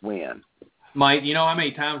this win. Mike, you know how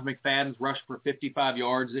many times McFadden's rushed for 55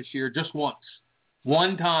 yards this year? Just once.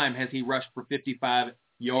 One time has he rushed for 55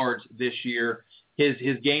 yards this year. His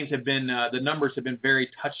games have been the numbers have been very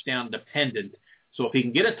touchdown dependent. So if he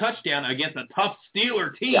can get a touchdown against a tough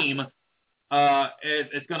Steeler team,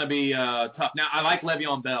 it's going to be tough. Now, I like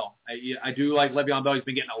Le'Veon Bell. I do like Le'Veon Bell. He's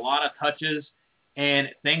been getting a lot of touches, and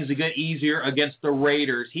things will get easier against the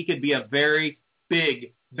Raiders. He could be a very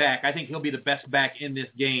big back. I think he'll be the best back in this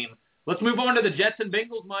game. Let's move on to the Jets and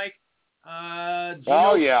Bengals, Mike.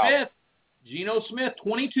 Geno Smith,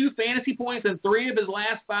 22 fantasy points in 3 of his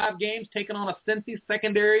last 5 games, taking on a Cincy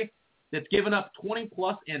secondary that's given up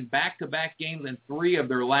 20-plus in back-to-back games in 3 of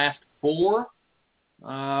their last 4.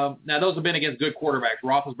 Now, those have been against good quarterbacks,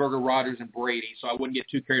 Roethlisberger, Rodgers, and Brady, so I wouldn't get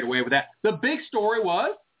too carried away with that. The big story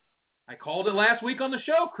was, I called it last week on the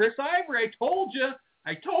show, Chris Ivory. I told you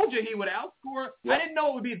he would outscore. Yep. I didn't know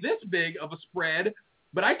it would be this big of a spread,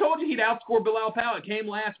 but I told you he'd outscore Bilal Powell. It came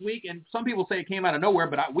last week, and some people say it came out of nowhere,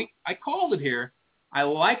 but I called it here. I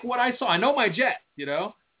like what I saw. I know my Jets, you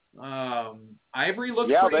know. Ivory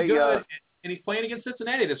looks pretty good, and he's playing against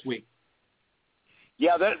Cincinnati this week.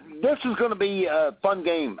 Yeah, this is going to be a fun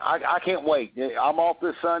game. I can't wait. I'm off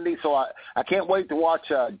this Sunday, so I can't wait to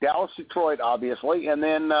watch Dallas-Detroit, obviously, and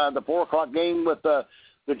then the 4 o'clock game with the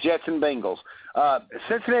Jets and Bengals.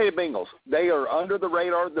 Cincinnati Bengals, they are under the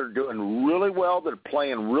radar. They're doing really well. They're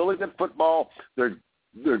playing really good football. They're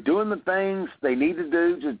doing the things they need to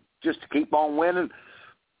do just to keep on winning.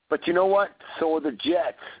 But you know what? So are the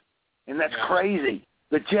Jets, and that's crazy.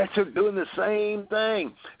 The Jets are doing the same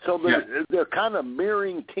thing. So they're kind of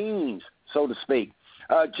mirroring teams, so to speak.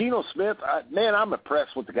 Geno Smith, man, I'm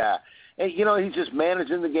impressed with the guy. And, you know, he's just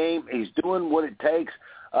managing the game. He's doing what it takes.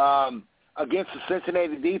 Against the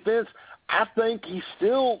Cincinnati defense, I think he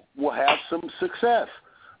still will have some success.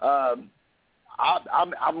 I'm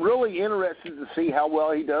really interested to see how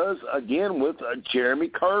well he does, again, with Jeremy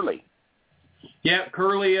Curley. Yeah,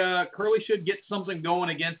 Curley should get something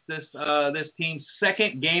going against this team's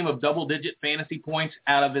second game of double-digit fantasy points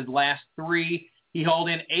out of his last 3. He hauled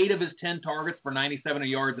in 8 of his 10 targets for 97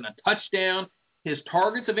 yards and a touchdown. His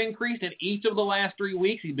targets have increased in each of the last 3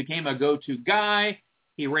 weeks. He became a go-to guy.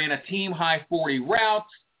 He ran a team-high 40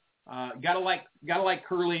 routes. Gotta like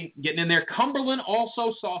Curley getting in there. Cumberland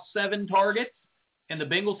also saw 7 targets, and the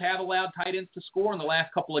Bengals have allowed tight ends to score in the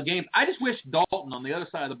last couple of games. I just wish Dalton on the other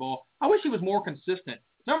side of the ball, I wish he was more consistent.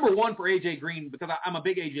 Number 1 for A.J. Green, because I'm a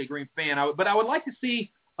big A.J. Green fan, but I would like to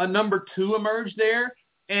see a number 2 emerge there.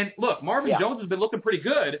 And, look, Marvin Jones has been looking pretty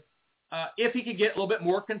good. If he could get a little bit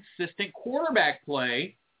more consistent quarterback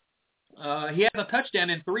play, he has a touchdown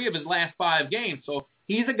in 3 of his last 5 games, so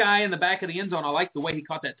he's a guy in the back of the end zone. I like the way he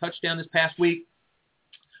caught that touchdown this past week.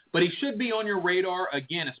 But he should be on your radar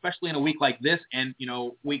again, especially in a week like this. And, you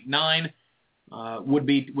know, week 9 would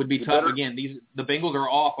be tough. Again, the Bengals are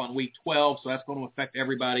off on week 12, so that's going to affect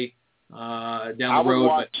everybody down the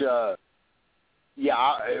road.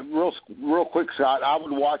 Real quick, Scott, I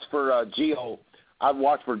would watch for Gio. I'd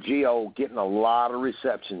watch for Gio getting a lot of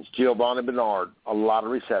receptions. Giovanni Bernard, a lot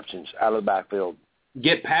of receptions out of the backfield.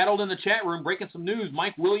 Get paddled in the chat room, breaking some news.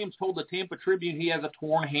 Mike Williams told the Tampa Tribune he has a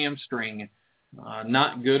torn hamstring.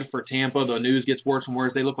 Not good for Tampa. The news gets worse and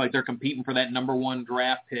worse. They look like they're competing for that number 1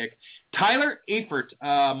 draft pick. Tyler Eifert.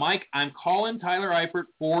 Mike, I'm calling Tyler Eifert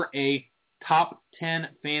for a top 10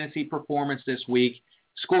 fantasy performance this week.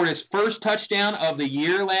 Scored his first touchdown of the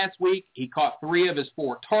year last week. He caught 3 of his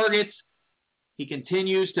 4 targets. He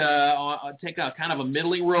continues to take a kind of a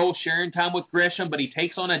middling role, sharing time with Gresham, but he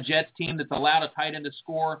takes on a Jets team that's allowed a tight end to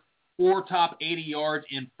score 4 top 80 yards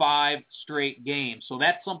in 5 straight games. So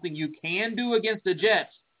that's something you can do against the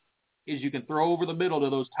Jets, is you can throw over the middle to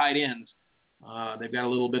those tight ends. They've got a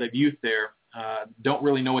little bit of youth there. Don't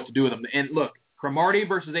really know what to do with them. And look, Cromartie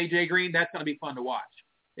versus A.J. Green, that's going to be fun to watch.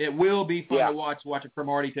 It will be fun to watch a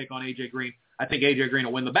Cromartie take on A.J. Green. I think A.J. Green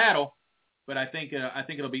will win the battle, but I think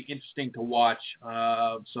it'll be interesting to watch.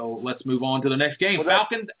 So let's move on to the next game.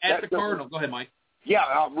 Falcons at the Cardinals. Go ahead, Mike.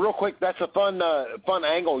 Yeah, real quick, that's a fun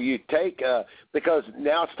angle you take because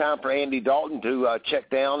now it's time for Andy Dalton to check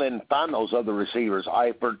down and find those other receivers,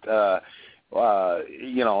 Eifert,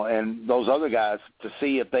 and those other guys to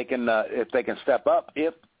see if they can step up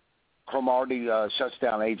if Cromartie shuts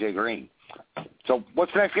down A.J. Green. So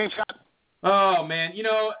what's the next game, Scott? Oh, man. You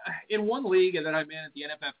know, in one league that I'm in at the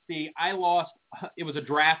NFFC, I lost. It was a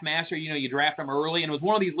draft master. You know, you draft them early, and it was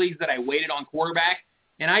one of these leagues that I waited on quarterback.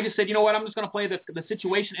 And I just said, you know what, I'm just going to play the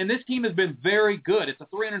situation. And this team has been very good. It's a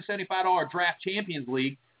 $375 Draft Champions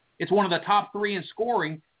League. It's one of the top 3 in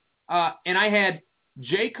scoring. And I had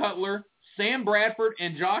Jay Cutler, Sam Bradford,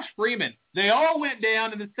 and Josh Freeman. They all went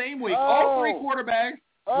down in the same week. All 3 quarterbacks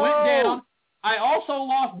went down. I also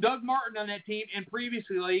lost Doug Martin on that team, and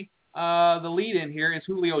previously the lead-in here is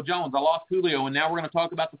Julio Jones. I lost Julio, and now we're going to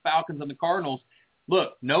talk about the Falcons and the Cardinals.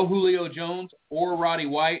 Look, no Julio Jones or Roddy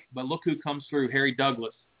White, but look who comes through, Harry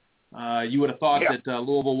Douglas. You would have thought that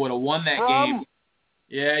Louisville would have won that game.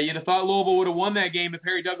 Yeah, you'd have thought Louisville would have won that game if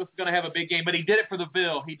Harry Douglas was going to have a big game, but he did it for the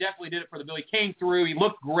Bill. He definitely did it for the Bill. He came through. He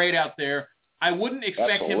looked great out there. I wouldn't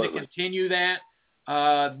expect him to continue that.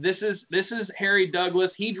 This is Harry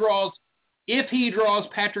Douglas. If he draws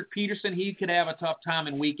Patrick Peterson, he could have a tough time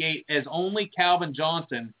in Week 8, as only Calvin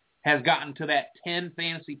Johnson has gotten to that 10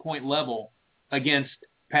 fantasy point level against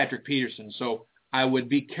Patrick Peterson. So I would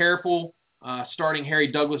be careful starting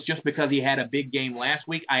Harry Douglas just because he had a big game last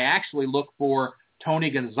week. I actually look for Tony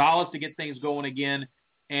Gonzalez to get things going again.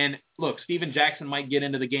 And, look, Steven Jackson might get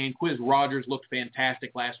into the game. Quiz Rogers looked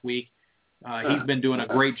fantastic last week. He's been doing a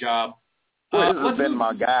great job. Quiz has been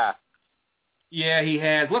my guy. Yeah, he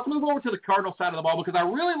has. Let's move over to the Cardinal side of the ball because I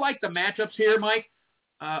really like the matchups here, Mike.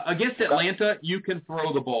 Against Atlanta, you can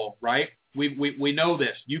throw the ball, right? We know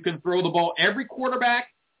this. You can throw the ball. Every quarterback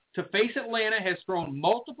to face Atlanta has thrown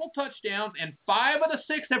multiple touchdowns, and 5 of the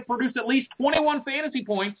 6 have produced at least 21 fantasy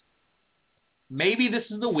points. Maybe this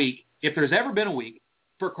is the week, if there's ever been a week,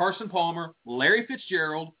 for Carson Palmer, Larry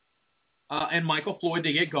Fitzgerald, and Michael Floyd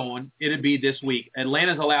to get going. It'd be this week.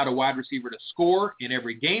 Atlanta's allowed a wide receiver to score in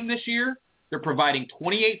every game this year. They're providing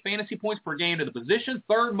 28 fantasy points per game to the position,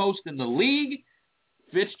 3rd most in the league.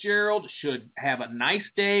 Fitzgerald should have a nice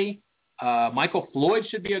day. Michael Floyd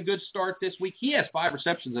should be a good start this week. He has 5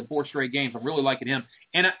 receptions in 4 straight games. I'm really liking him.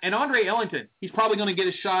 And Andre Ellington, he's probably going to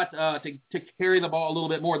get a shot to carry the ball a little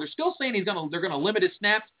bit more. They're still saying they're going to limit his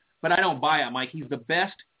snaps, but I don't buy it, Mike. He's the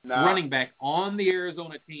best running back on the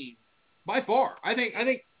Arizona team by far. I think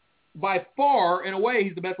by far, in a way,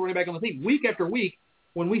 he's the best running back on the team. Week after week,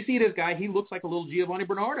 when we see this guy, he looks like a little Giovanni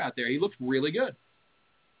Bernard out there. He looks really good.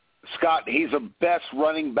 Scott, he's the best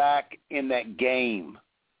running back in that game.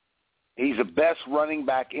 He's the best running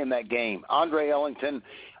back in that game. Andre Ellington,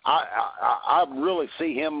 I really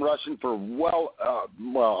see him rushing for I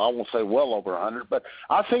won't say well over 100, but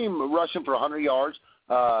I see him rushing for 100 yards,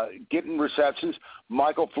 getting receptions.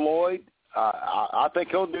 Michael Floyd, I think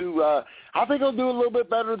he'll do. I think he'll do a little bit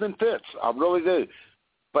better than Fitz. I really do.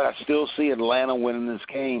 But I still see Atlanta winning this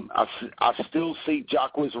game. I still see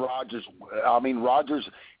Jacquizz Rodgers.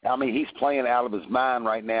 He's playing out of his mind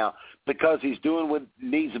right now because he's doing what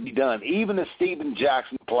needs to be done. Even if Steven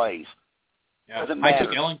Jackson plays, doesn't matter.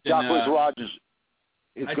 Jacquizz Rodgers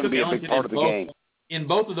is going to be a big part of the game. In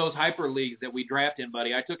both of those hyper leagues that we draft in,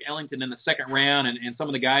 buddy, I took Ellington in the 2nd round, and some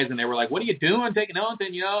of the guys in there were like, "What are you doing taking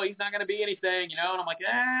Ellington? He's not going to be anything, And I'm like,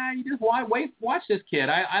 you just watch this kid.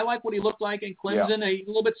 I like what he looked like in Clemson. Yeah. He's a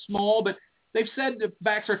little bit small, but they've said the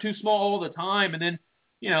backs are too small all the time. And then,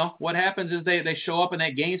 what happens is they show up and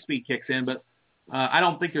that game speed kicks in. But I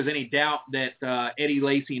don't think there's any doubt that Eddie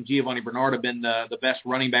Lacy and Giovanni Bernard have been the best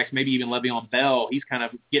running backs. Maybe even Le'Veon Bell. He's kind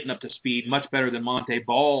of getting up to speed, much better than Monte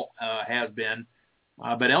Ball has been.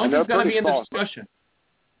 But Ellington's going to be in the discussion.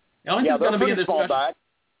 Ellington's going to be in the discussion. Back.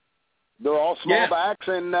 They're all small backs,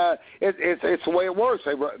 and it's the way it works.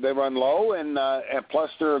 They run low, and plus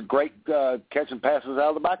they're great catching passes out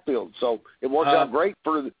of the backfield. So it works out great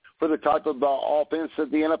for the type of offense that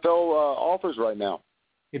the NFL offers right now.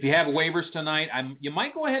 If you have waivers tonight, you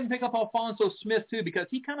might go ahead and pick up Alfonso Smith too, because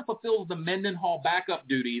he kind of fulfills the Mendenhall backup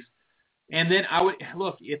duties. And then I would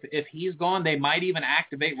look, if he's gone, they might even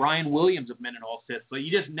activate Ryan Williams if Mendenhall sits. So you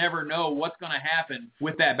just never know what's going to happen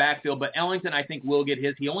with that backfield. But Ellington, I think, will get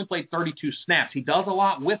his. He only played 32 snaps. He does a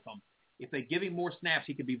lot with them. If they give him more snaps,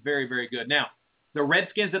 he could be very, very good. Now, the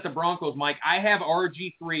Redskins at the Broncos, Mike, I have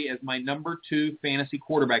RG3 as my number 2 fantasy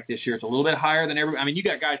quarterback this year. It's a little bit higher than everybody. I mean, you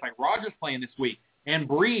got guys like Rodgers playing this week, and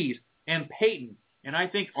Breeze, and Peyton. And I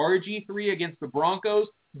think RG3 against the Broncos,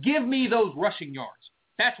 give me those rushing yards.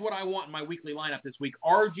 That's what I want in my weekly lineup this week.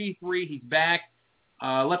 RG3, he's back.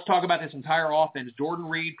 Let's talk about this entire offense. Jordan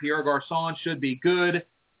Reed, Pierre Garçon should be good.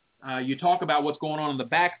 You talk about what's going on in the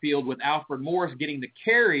backfield with Alfred Morris getting the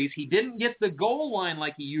carries. He didn't get the goal line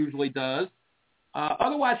like he usually does.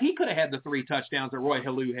 Otherwise, he could have had the 3 touchdowns that Roy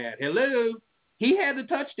Halou had. He had the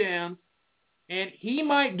touchdowns, and he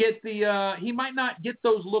might not get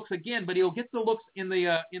those looks again, but he'll get the looks in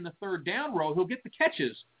the 3rd down row. He'll get the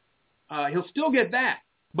catches. He'll still get that.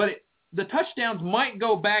 But the touchdowns might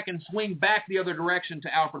go back and swing back the other direction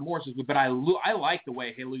to Alfred Morris, but I like the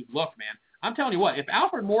way he looked, man. I'm telling you what, if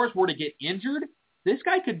Alfred Morris were to get injured, this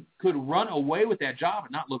guy could run away with that job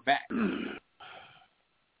and not look back.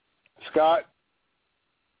 Scott,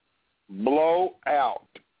 blow out,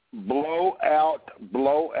 and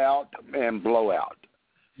blow out.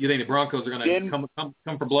 You think the Broncos are going to come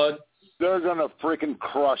for blood? They're going to freaking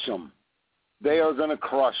crush them. They are going to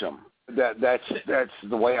crush them. That's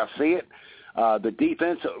the way I see it. The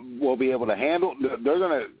defense will be able to handle. They're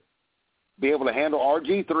going to be able to handle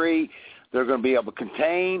RG3. They're going to be able to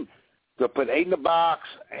contain. They'll put 8 in the box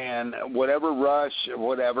and whatever rush or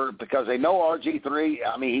whatever, because they know RG3.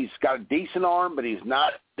 I mean, he's got a decent arm, but he's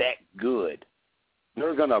not that good.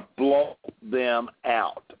 They're going to blow them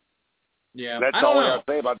out. Yeah, that's all I got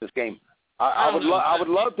to say about this game. I would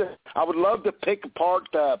love to pick apart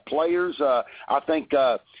players. I think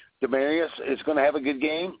Demarius is going to have a good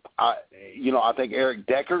game. I think Eric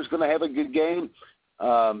Decker is going to have a good game.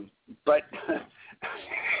 But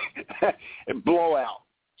blowout.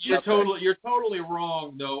 You're totally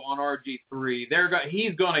wrong though on RG3.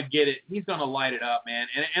 He's going to get it. He's going to light it up, man.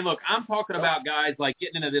 And look, I'm talking about guys like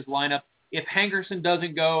getting into this lineup. If Hankerson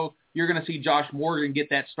doesn't go, you're going to see Josh Morgan get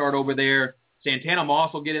that start over there. Santana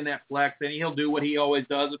Moss will get in that flex, and he'll do what he always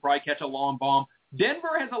does, is probably catch a long bomb.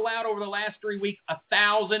 Denver has allowed over the last 3 weeks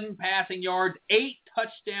 1,000 passing yards, 8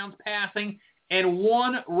 touchdowns passing, and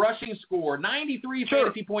 1 rushing score, 93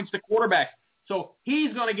 fantasy points to quarterback. So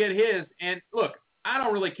he's going to get his. And look, I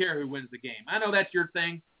don't really care who wins the game. I know that's your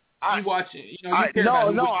thing. I don't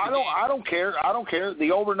care. I don't care.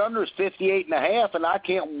 The over and under is 58.5, and I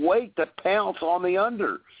can't wait to pounce on the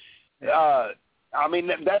under. I mean,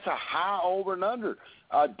 that's a high over and under.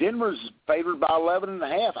 Denver's favored by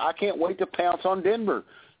 11.5. I can't wait to pounce on Denver.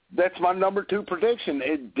 That's my number 2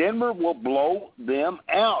 prediction. Denver will blow them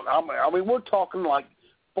out. I mean, we're talking like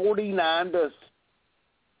 49-7.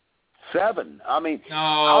 I mean,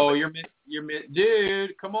 no, you're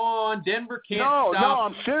dude. Come on, Denver can't stop. No,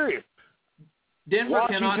 I'm serious. Denver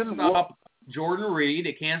cannot stop Jordan Reed.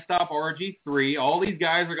 They can't stop RG3. All these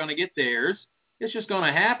guys are going to get theirs. It's just going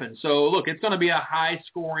to happen. So look, it's going to be a high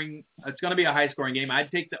scoring game. I'd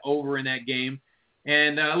take the over in that game.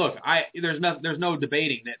 And look, there's no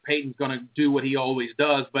debating that Peyton's going to do what he always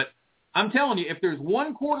does. But I'm telling you, if there's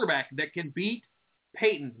one quarterback that can beat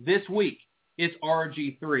Peyton this week, it's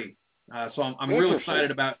RG3. So I'm real excited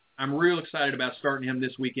about starting him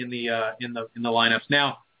this week in the lineups.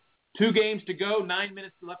 Now, 2 games to go, 9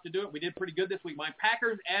 minutes left to do it. We did pretty good this week. My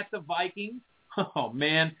Packers at the Vikings. Oh,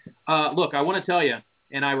 man. Look, I want to tell you,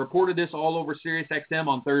 and I reported this all over SiriusXM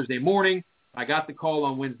on Thursday morning. I got the call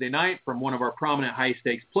on Wednesday night from one of our prominent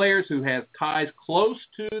high-stakes players who has ties close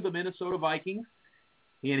to the Minnesota Vikings.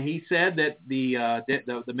 And he said that the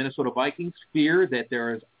Minnesota Vikings fear that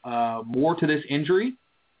there is more to this injury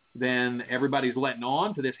than everybody's letting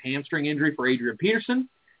on, to this hamstring injury for Adrian Peterson.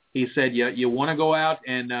 He said, you want to go out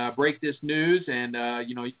and break this news. And,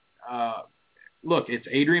 look, it's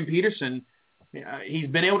Adrian Peterson. He's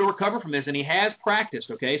been able to recover from this, and he has practiced,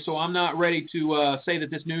 okay? So I'm not ready to say that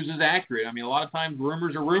this news is accurate. I mean, a lot of times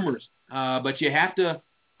rumors are rumors. But you have to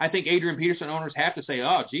 – I think Adrian Peterson owners have to say,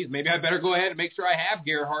 oh, geez, maybe I better go ahead and make sure I have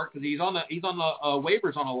Gerhardt, because he's on the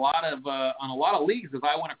waivers on a lot of leagues. As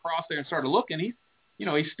I went across there and started looking, he's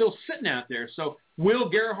still sitting out there. So will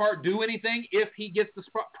Gerhardt do anything if he gets the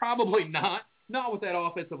spot? Probably not. Not with that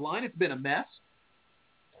offensive line. It's been a mess.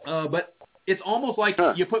 But it's almost like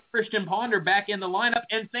you put Christian Ponder back in the lineup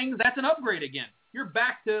and that's an upgrade again. You're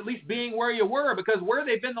back to at least being where you were, because where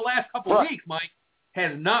they've been the last couple of weeks, Mike,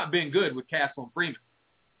 has not been good with Castle and Freeman.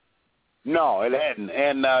 No, it hadn't.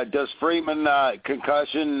 And does Freeman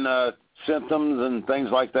concussion symptoms and things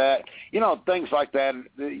like that? Things like that,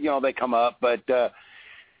 they come up. But,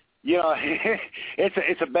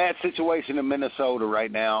 it's a bad situation in Minnesota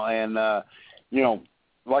right now. And,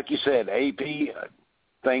 like you said, AP,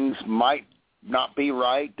 things might not be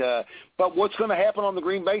right. But what's going to happen on the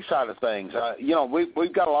Green Bay side of things?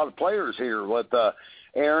 We've got a lot of players here with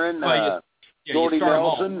Aaron, Jordy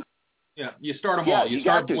Nelson. Yeah, you start them all. You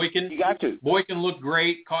start Boykin. You got to. Boykin looked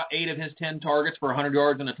great, caught 8 of his 10 targets for 100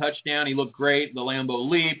 yards and a touchdown. He looked great. The Lambeau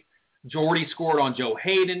Leap. Jordy scored on Joe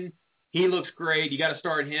Hayden. He looks great. You got to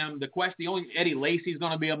start him. The only Eddie Lacy's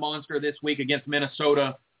going to be a monster this week against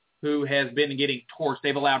Minnesota, who has been getting torched.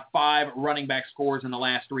 They've allowed 5 running back scores in the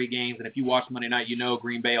last 3 games, and if you watch Monday night,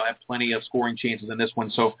 Green Bay will have plenty of scoring chances in this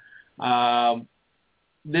one. So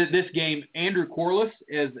this game, Andrew Corliss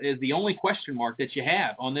is the only question mark that you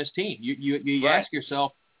have on this team. You ask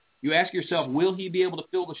yourself, you ask yourself, will he be able to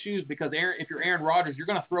fill the shoes? Because if you're Aaron Rodgers, you're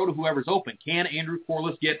going to throw to whoever's open. Can Andrew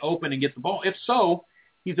Corliss get open and get the ball? If so,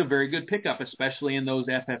 he's a very good pickup, especially in those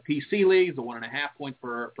FFPC leagues, the 1.5 points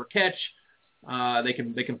per catch. They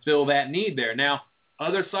can fill that need there. Now,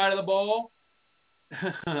 other side of the ball,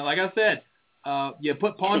 like I said, you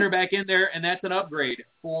put Ponder back in there, and that's an upgrade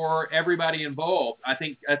for everybody involved. I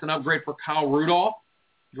think that's an upgrade for Kyle Rudolph.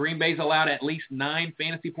 Green Bay's allowed at least 9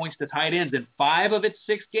 fantasy points to tight ends in 5 of its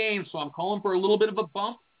 6 games, so I'm calling for a little bit of a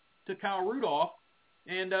bump to Kyle Rudolph.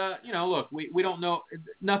 And, look, we don't know.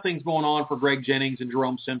 Nothing's going on for Greg Jennings and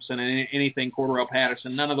Jerome Simpson and anything, Cordarrelle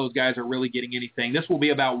Patterson. None of those guys are really getting anything. This will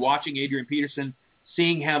be about watching Adrian Peterson,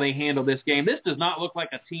 seeing how they handle this game. This does not look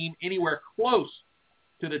like a team anywhere close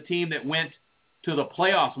to the team that went to the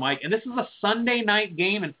playoffs, Mike. And this is a Sunday night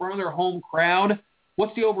game in front of their home crowd.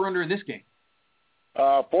 What's the over-under in this game?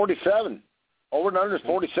 47. Over and under is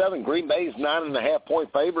 47. Green Bay's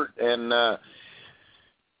 9.5-point favorite, and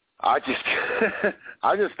I just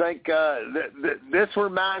think this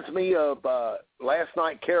reminds me of last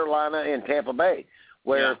night Carolina and Tampa Bay,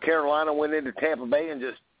 where Carolina went into Tampa Bay and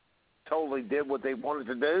just totally did what they wanted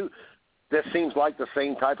to do. This seems like the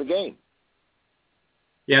same type of game.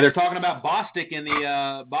 Yeah, they're talking about Bostic in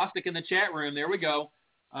the chat room. There we go.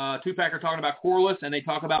 Two-Packer talking about Corliss, and they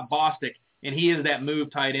talk about Bostic. And he is that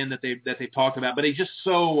move tight end that they've talked about, but he's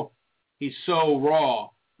so raw.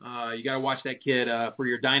 You got to watch that kid for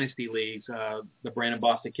your dynasty leagues, the Brandon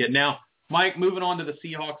Bostic kid. Now, Mike, moving on to the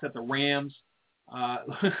Seahawks at the Rams,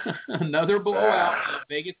 another blowout.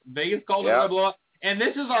 Vegas called it a blowout, and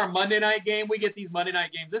this is our Monday night game. We get these Monday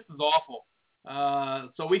night games. This is awful.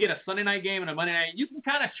 So we get a Sunday night game and a Monday night. You can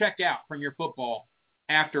kind of check out from your football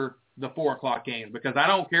after the 4 o'clock games, because I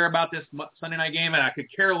don't care about this Sunday night game, and I could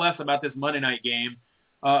care less about this Monday night game.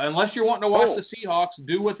 Unless you're wanting to watch the Seahawks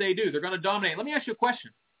do what they do. They're going to dominate. Let me ask you a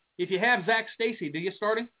question. If you have Zach Stacy, do you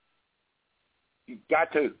start him? You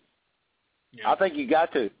got to. Yeah. I think you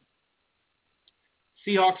got to.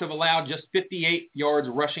 Seahawks have allowed just 58 yards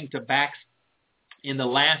rushing to backs in the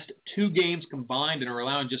last 2 games combined, and are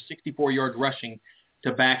allowing just 64 yards rushing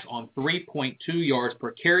to backs on 3.2 yards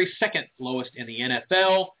per carry, second lowest in the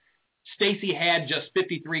NFL. Stacy had just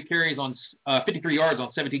 53 yards on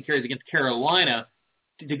 17 carries against Carolina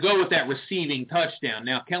to go with that receiving touchdown.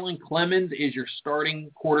 Now, Kellen Clemens is your starting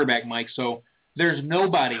quarterback, Mike, so there's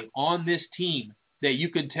nobody on this team that you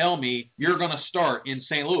could tell me you're going to start in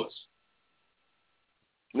St. Louis.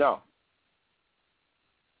 No.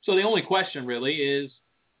 So the only question really is,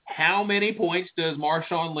 how many points does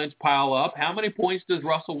Marshawn Lynch pile up? How many points does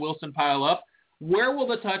Russell Wilson pile up? Where will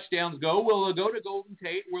the touchdowns go? Will they go to Golden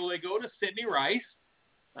Tate? Will they go to Sidney Rice?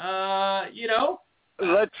 It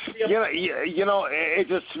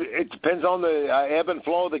depends on the ebb and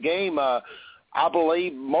flow of the game. I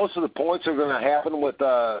believe most of the points are going to happen with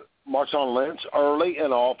Marshawn Lynch early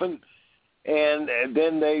and often, and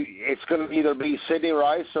then it's going to either be Sidney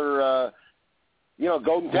Rice or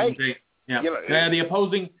Golden Tate. Yeah.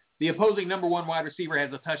 The opposing number 1 wide receiver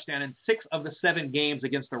has a touchdown in 6 of the 7 games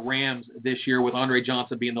against the Rams this year, with Andre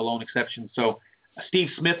Johnson being the lone exception. So Steve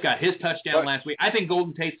Smith got his touchdown last week. I think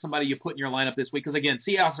Golden Tate's somebody you put in your lineup this week because, again,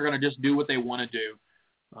 Seahawks are going to just do what they want to do.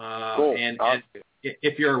 Cool. And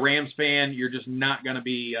if you're a Rams fan, you're just not going to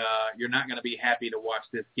be happy to watch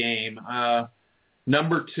this game.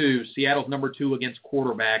 Number 2, Seattle's number 2 against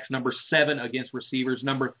quarterbacks, number 7 against receivers,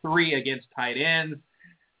 number 3 against tight ends.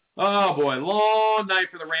 Oh, boy, long night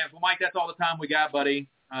for the Rams. Well, Mike, that's all the time we got, buddy.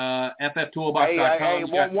 FFToolbox.com. Hey,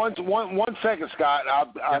 one second, Scott.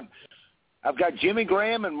 I've got Jimmy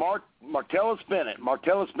Graham and Martellus Bennett.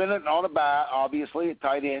 Martellus Bennett on a bye, obviously, at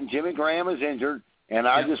tight end. Jimmy Graham is injured, and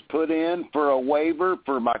I just put in for a waiver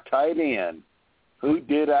for my tight end. Who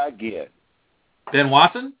did I get? Ben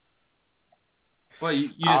Watson? Well, you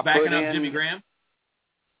just backing up Jimmy Graham?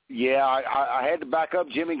 Yeah, I had to back up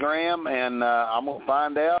Jimmy Graham, and I'm going to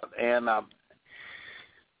find out. And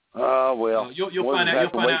you'll find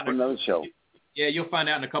out. You'll find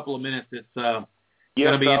out in a couple of minutes. It's going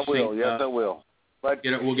to be interesting. Yes, I will. But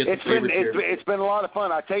we'll get it's been a lot of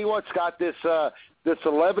fun. I tell you what, Scott, this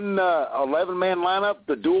 11-man lineup,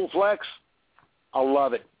 the dual flex, I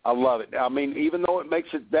love it. I mean, even though it makes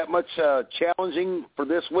it that much challenging for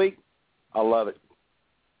this week, I love it.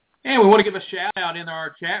 And we want to give a shout-out in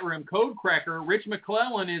our chat room. Code Cracker, Rich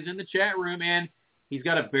McClellan is in the chat room, and he's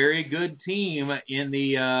got a very good team in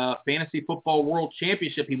the Fantasy Football World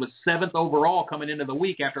Championship. He was 7th overall coming into the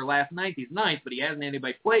week after last night. He's 9th, but he hasn't had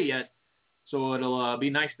anybody play yet. So it'll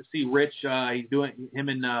be nice to see Rich. He's doing him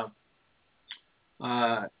in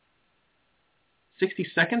 60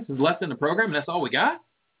 seconds is left in the program, and that's all we got?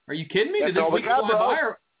 Are you kidding me? That's all we got,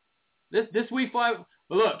 bro. This week 5.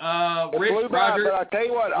 Look, Rich, Roger. But I tell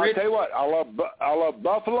you what. I love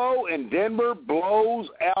Buffalo, and Denver blows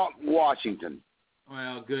out Washington.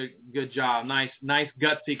 Well, good job. Nice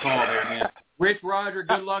gutsy call there, man. Rich, Roger,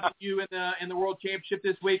 good luck to you in the World Championship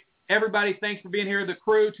this week. Everybody, thanks for being here. The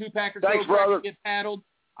crew, Two-Packer, thanks, brother. Get paddled.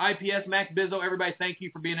 IPS, Max Bizzo, everybody, thank you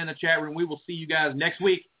for being in the chat room. We will see you guys next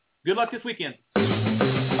week. Good luck this weekend.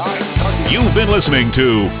 You've been listening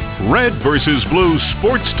to Red vs. Blue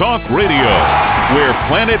Sports Talk Radio, where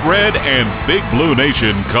Planet Red and Big Blue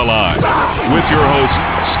Nation collide. With your hosts,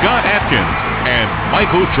 Scott Atkins and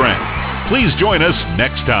Michael Trent. Please join us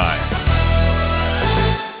next time.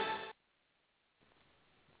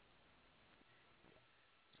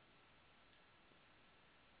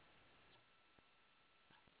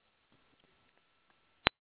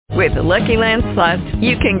 With the Lucky Land Slots,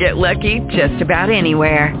 you can get lucky just about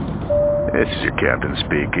anywhere. This is your captain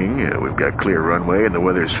speaking. We've got clear runway and the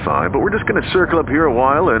weather's fine, but we're just going to circle up here a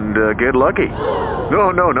while and get lucky.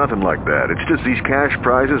 No, nothing like that. It's just these cash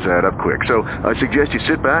prizes add up quick. So I suggest you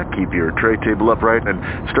sit back, keep your tray table upright,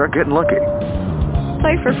 and start getting lucky.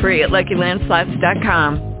 Play for free at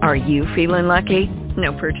LuckyLandSlots.com. Are you feeling lucky?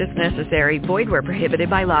 No purchase necessary. Void where prohibited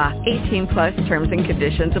by law. 18+ terms and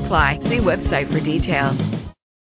conditions apply. See website for details.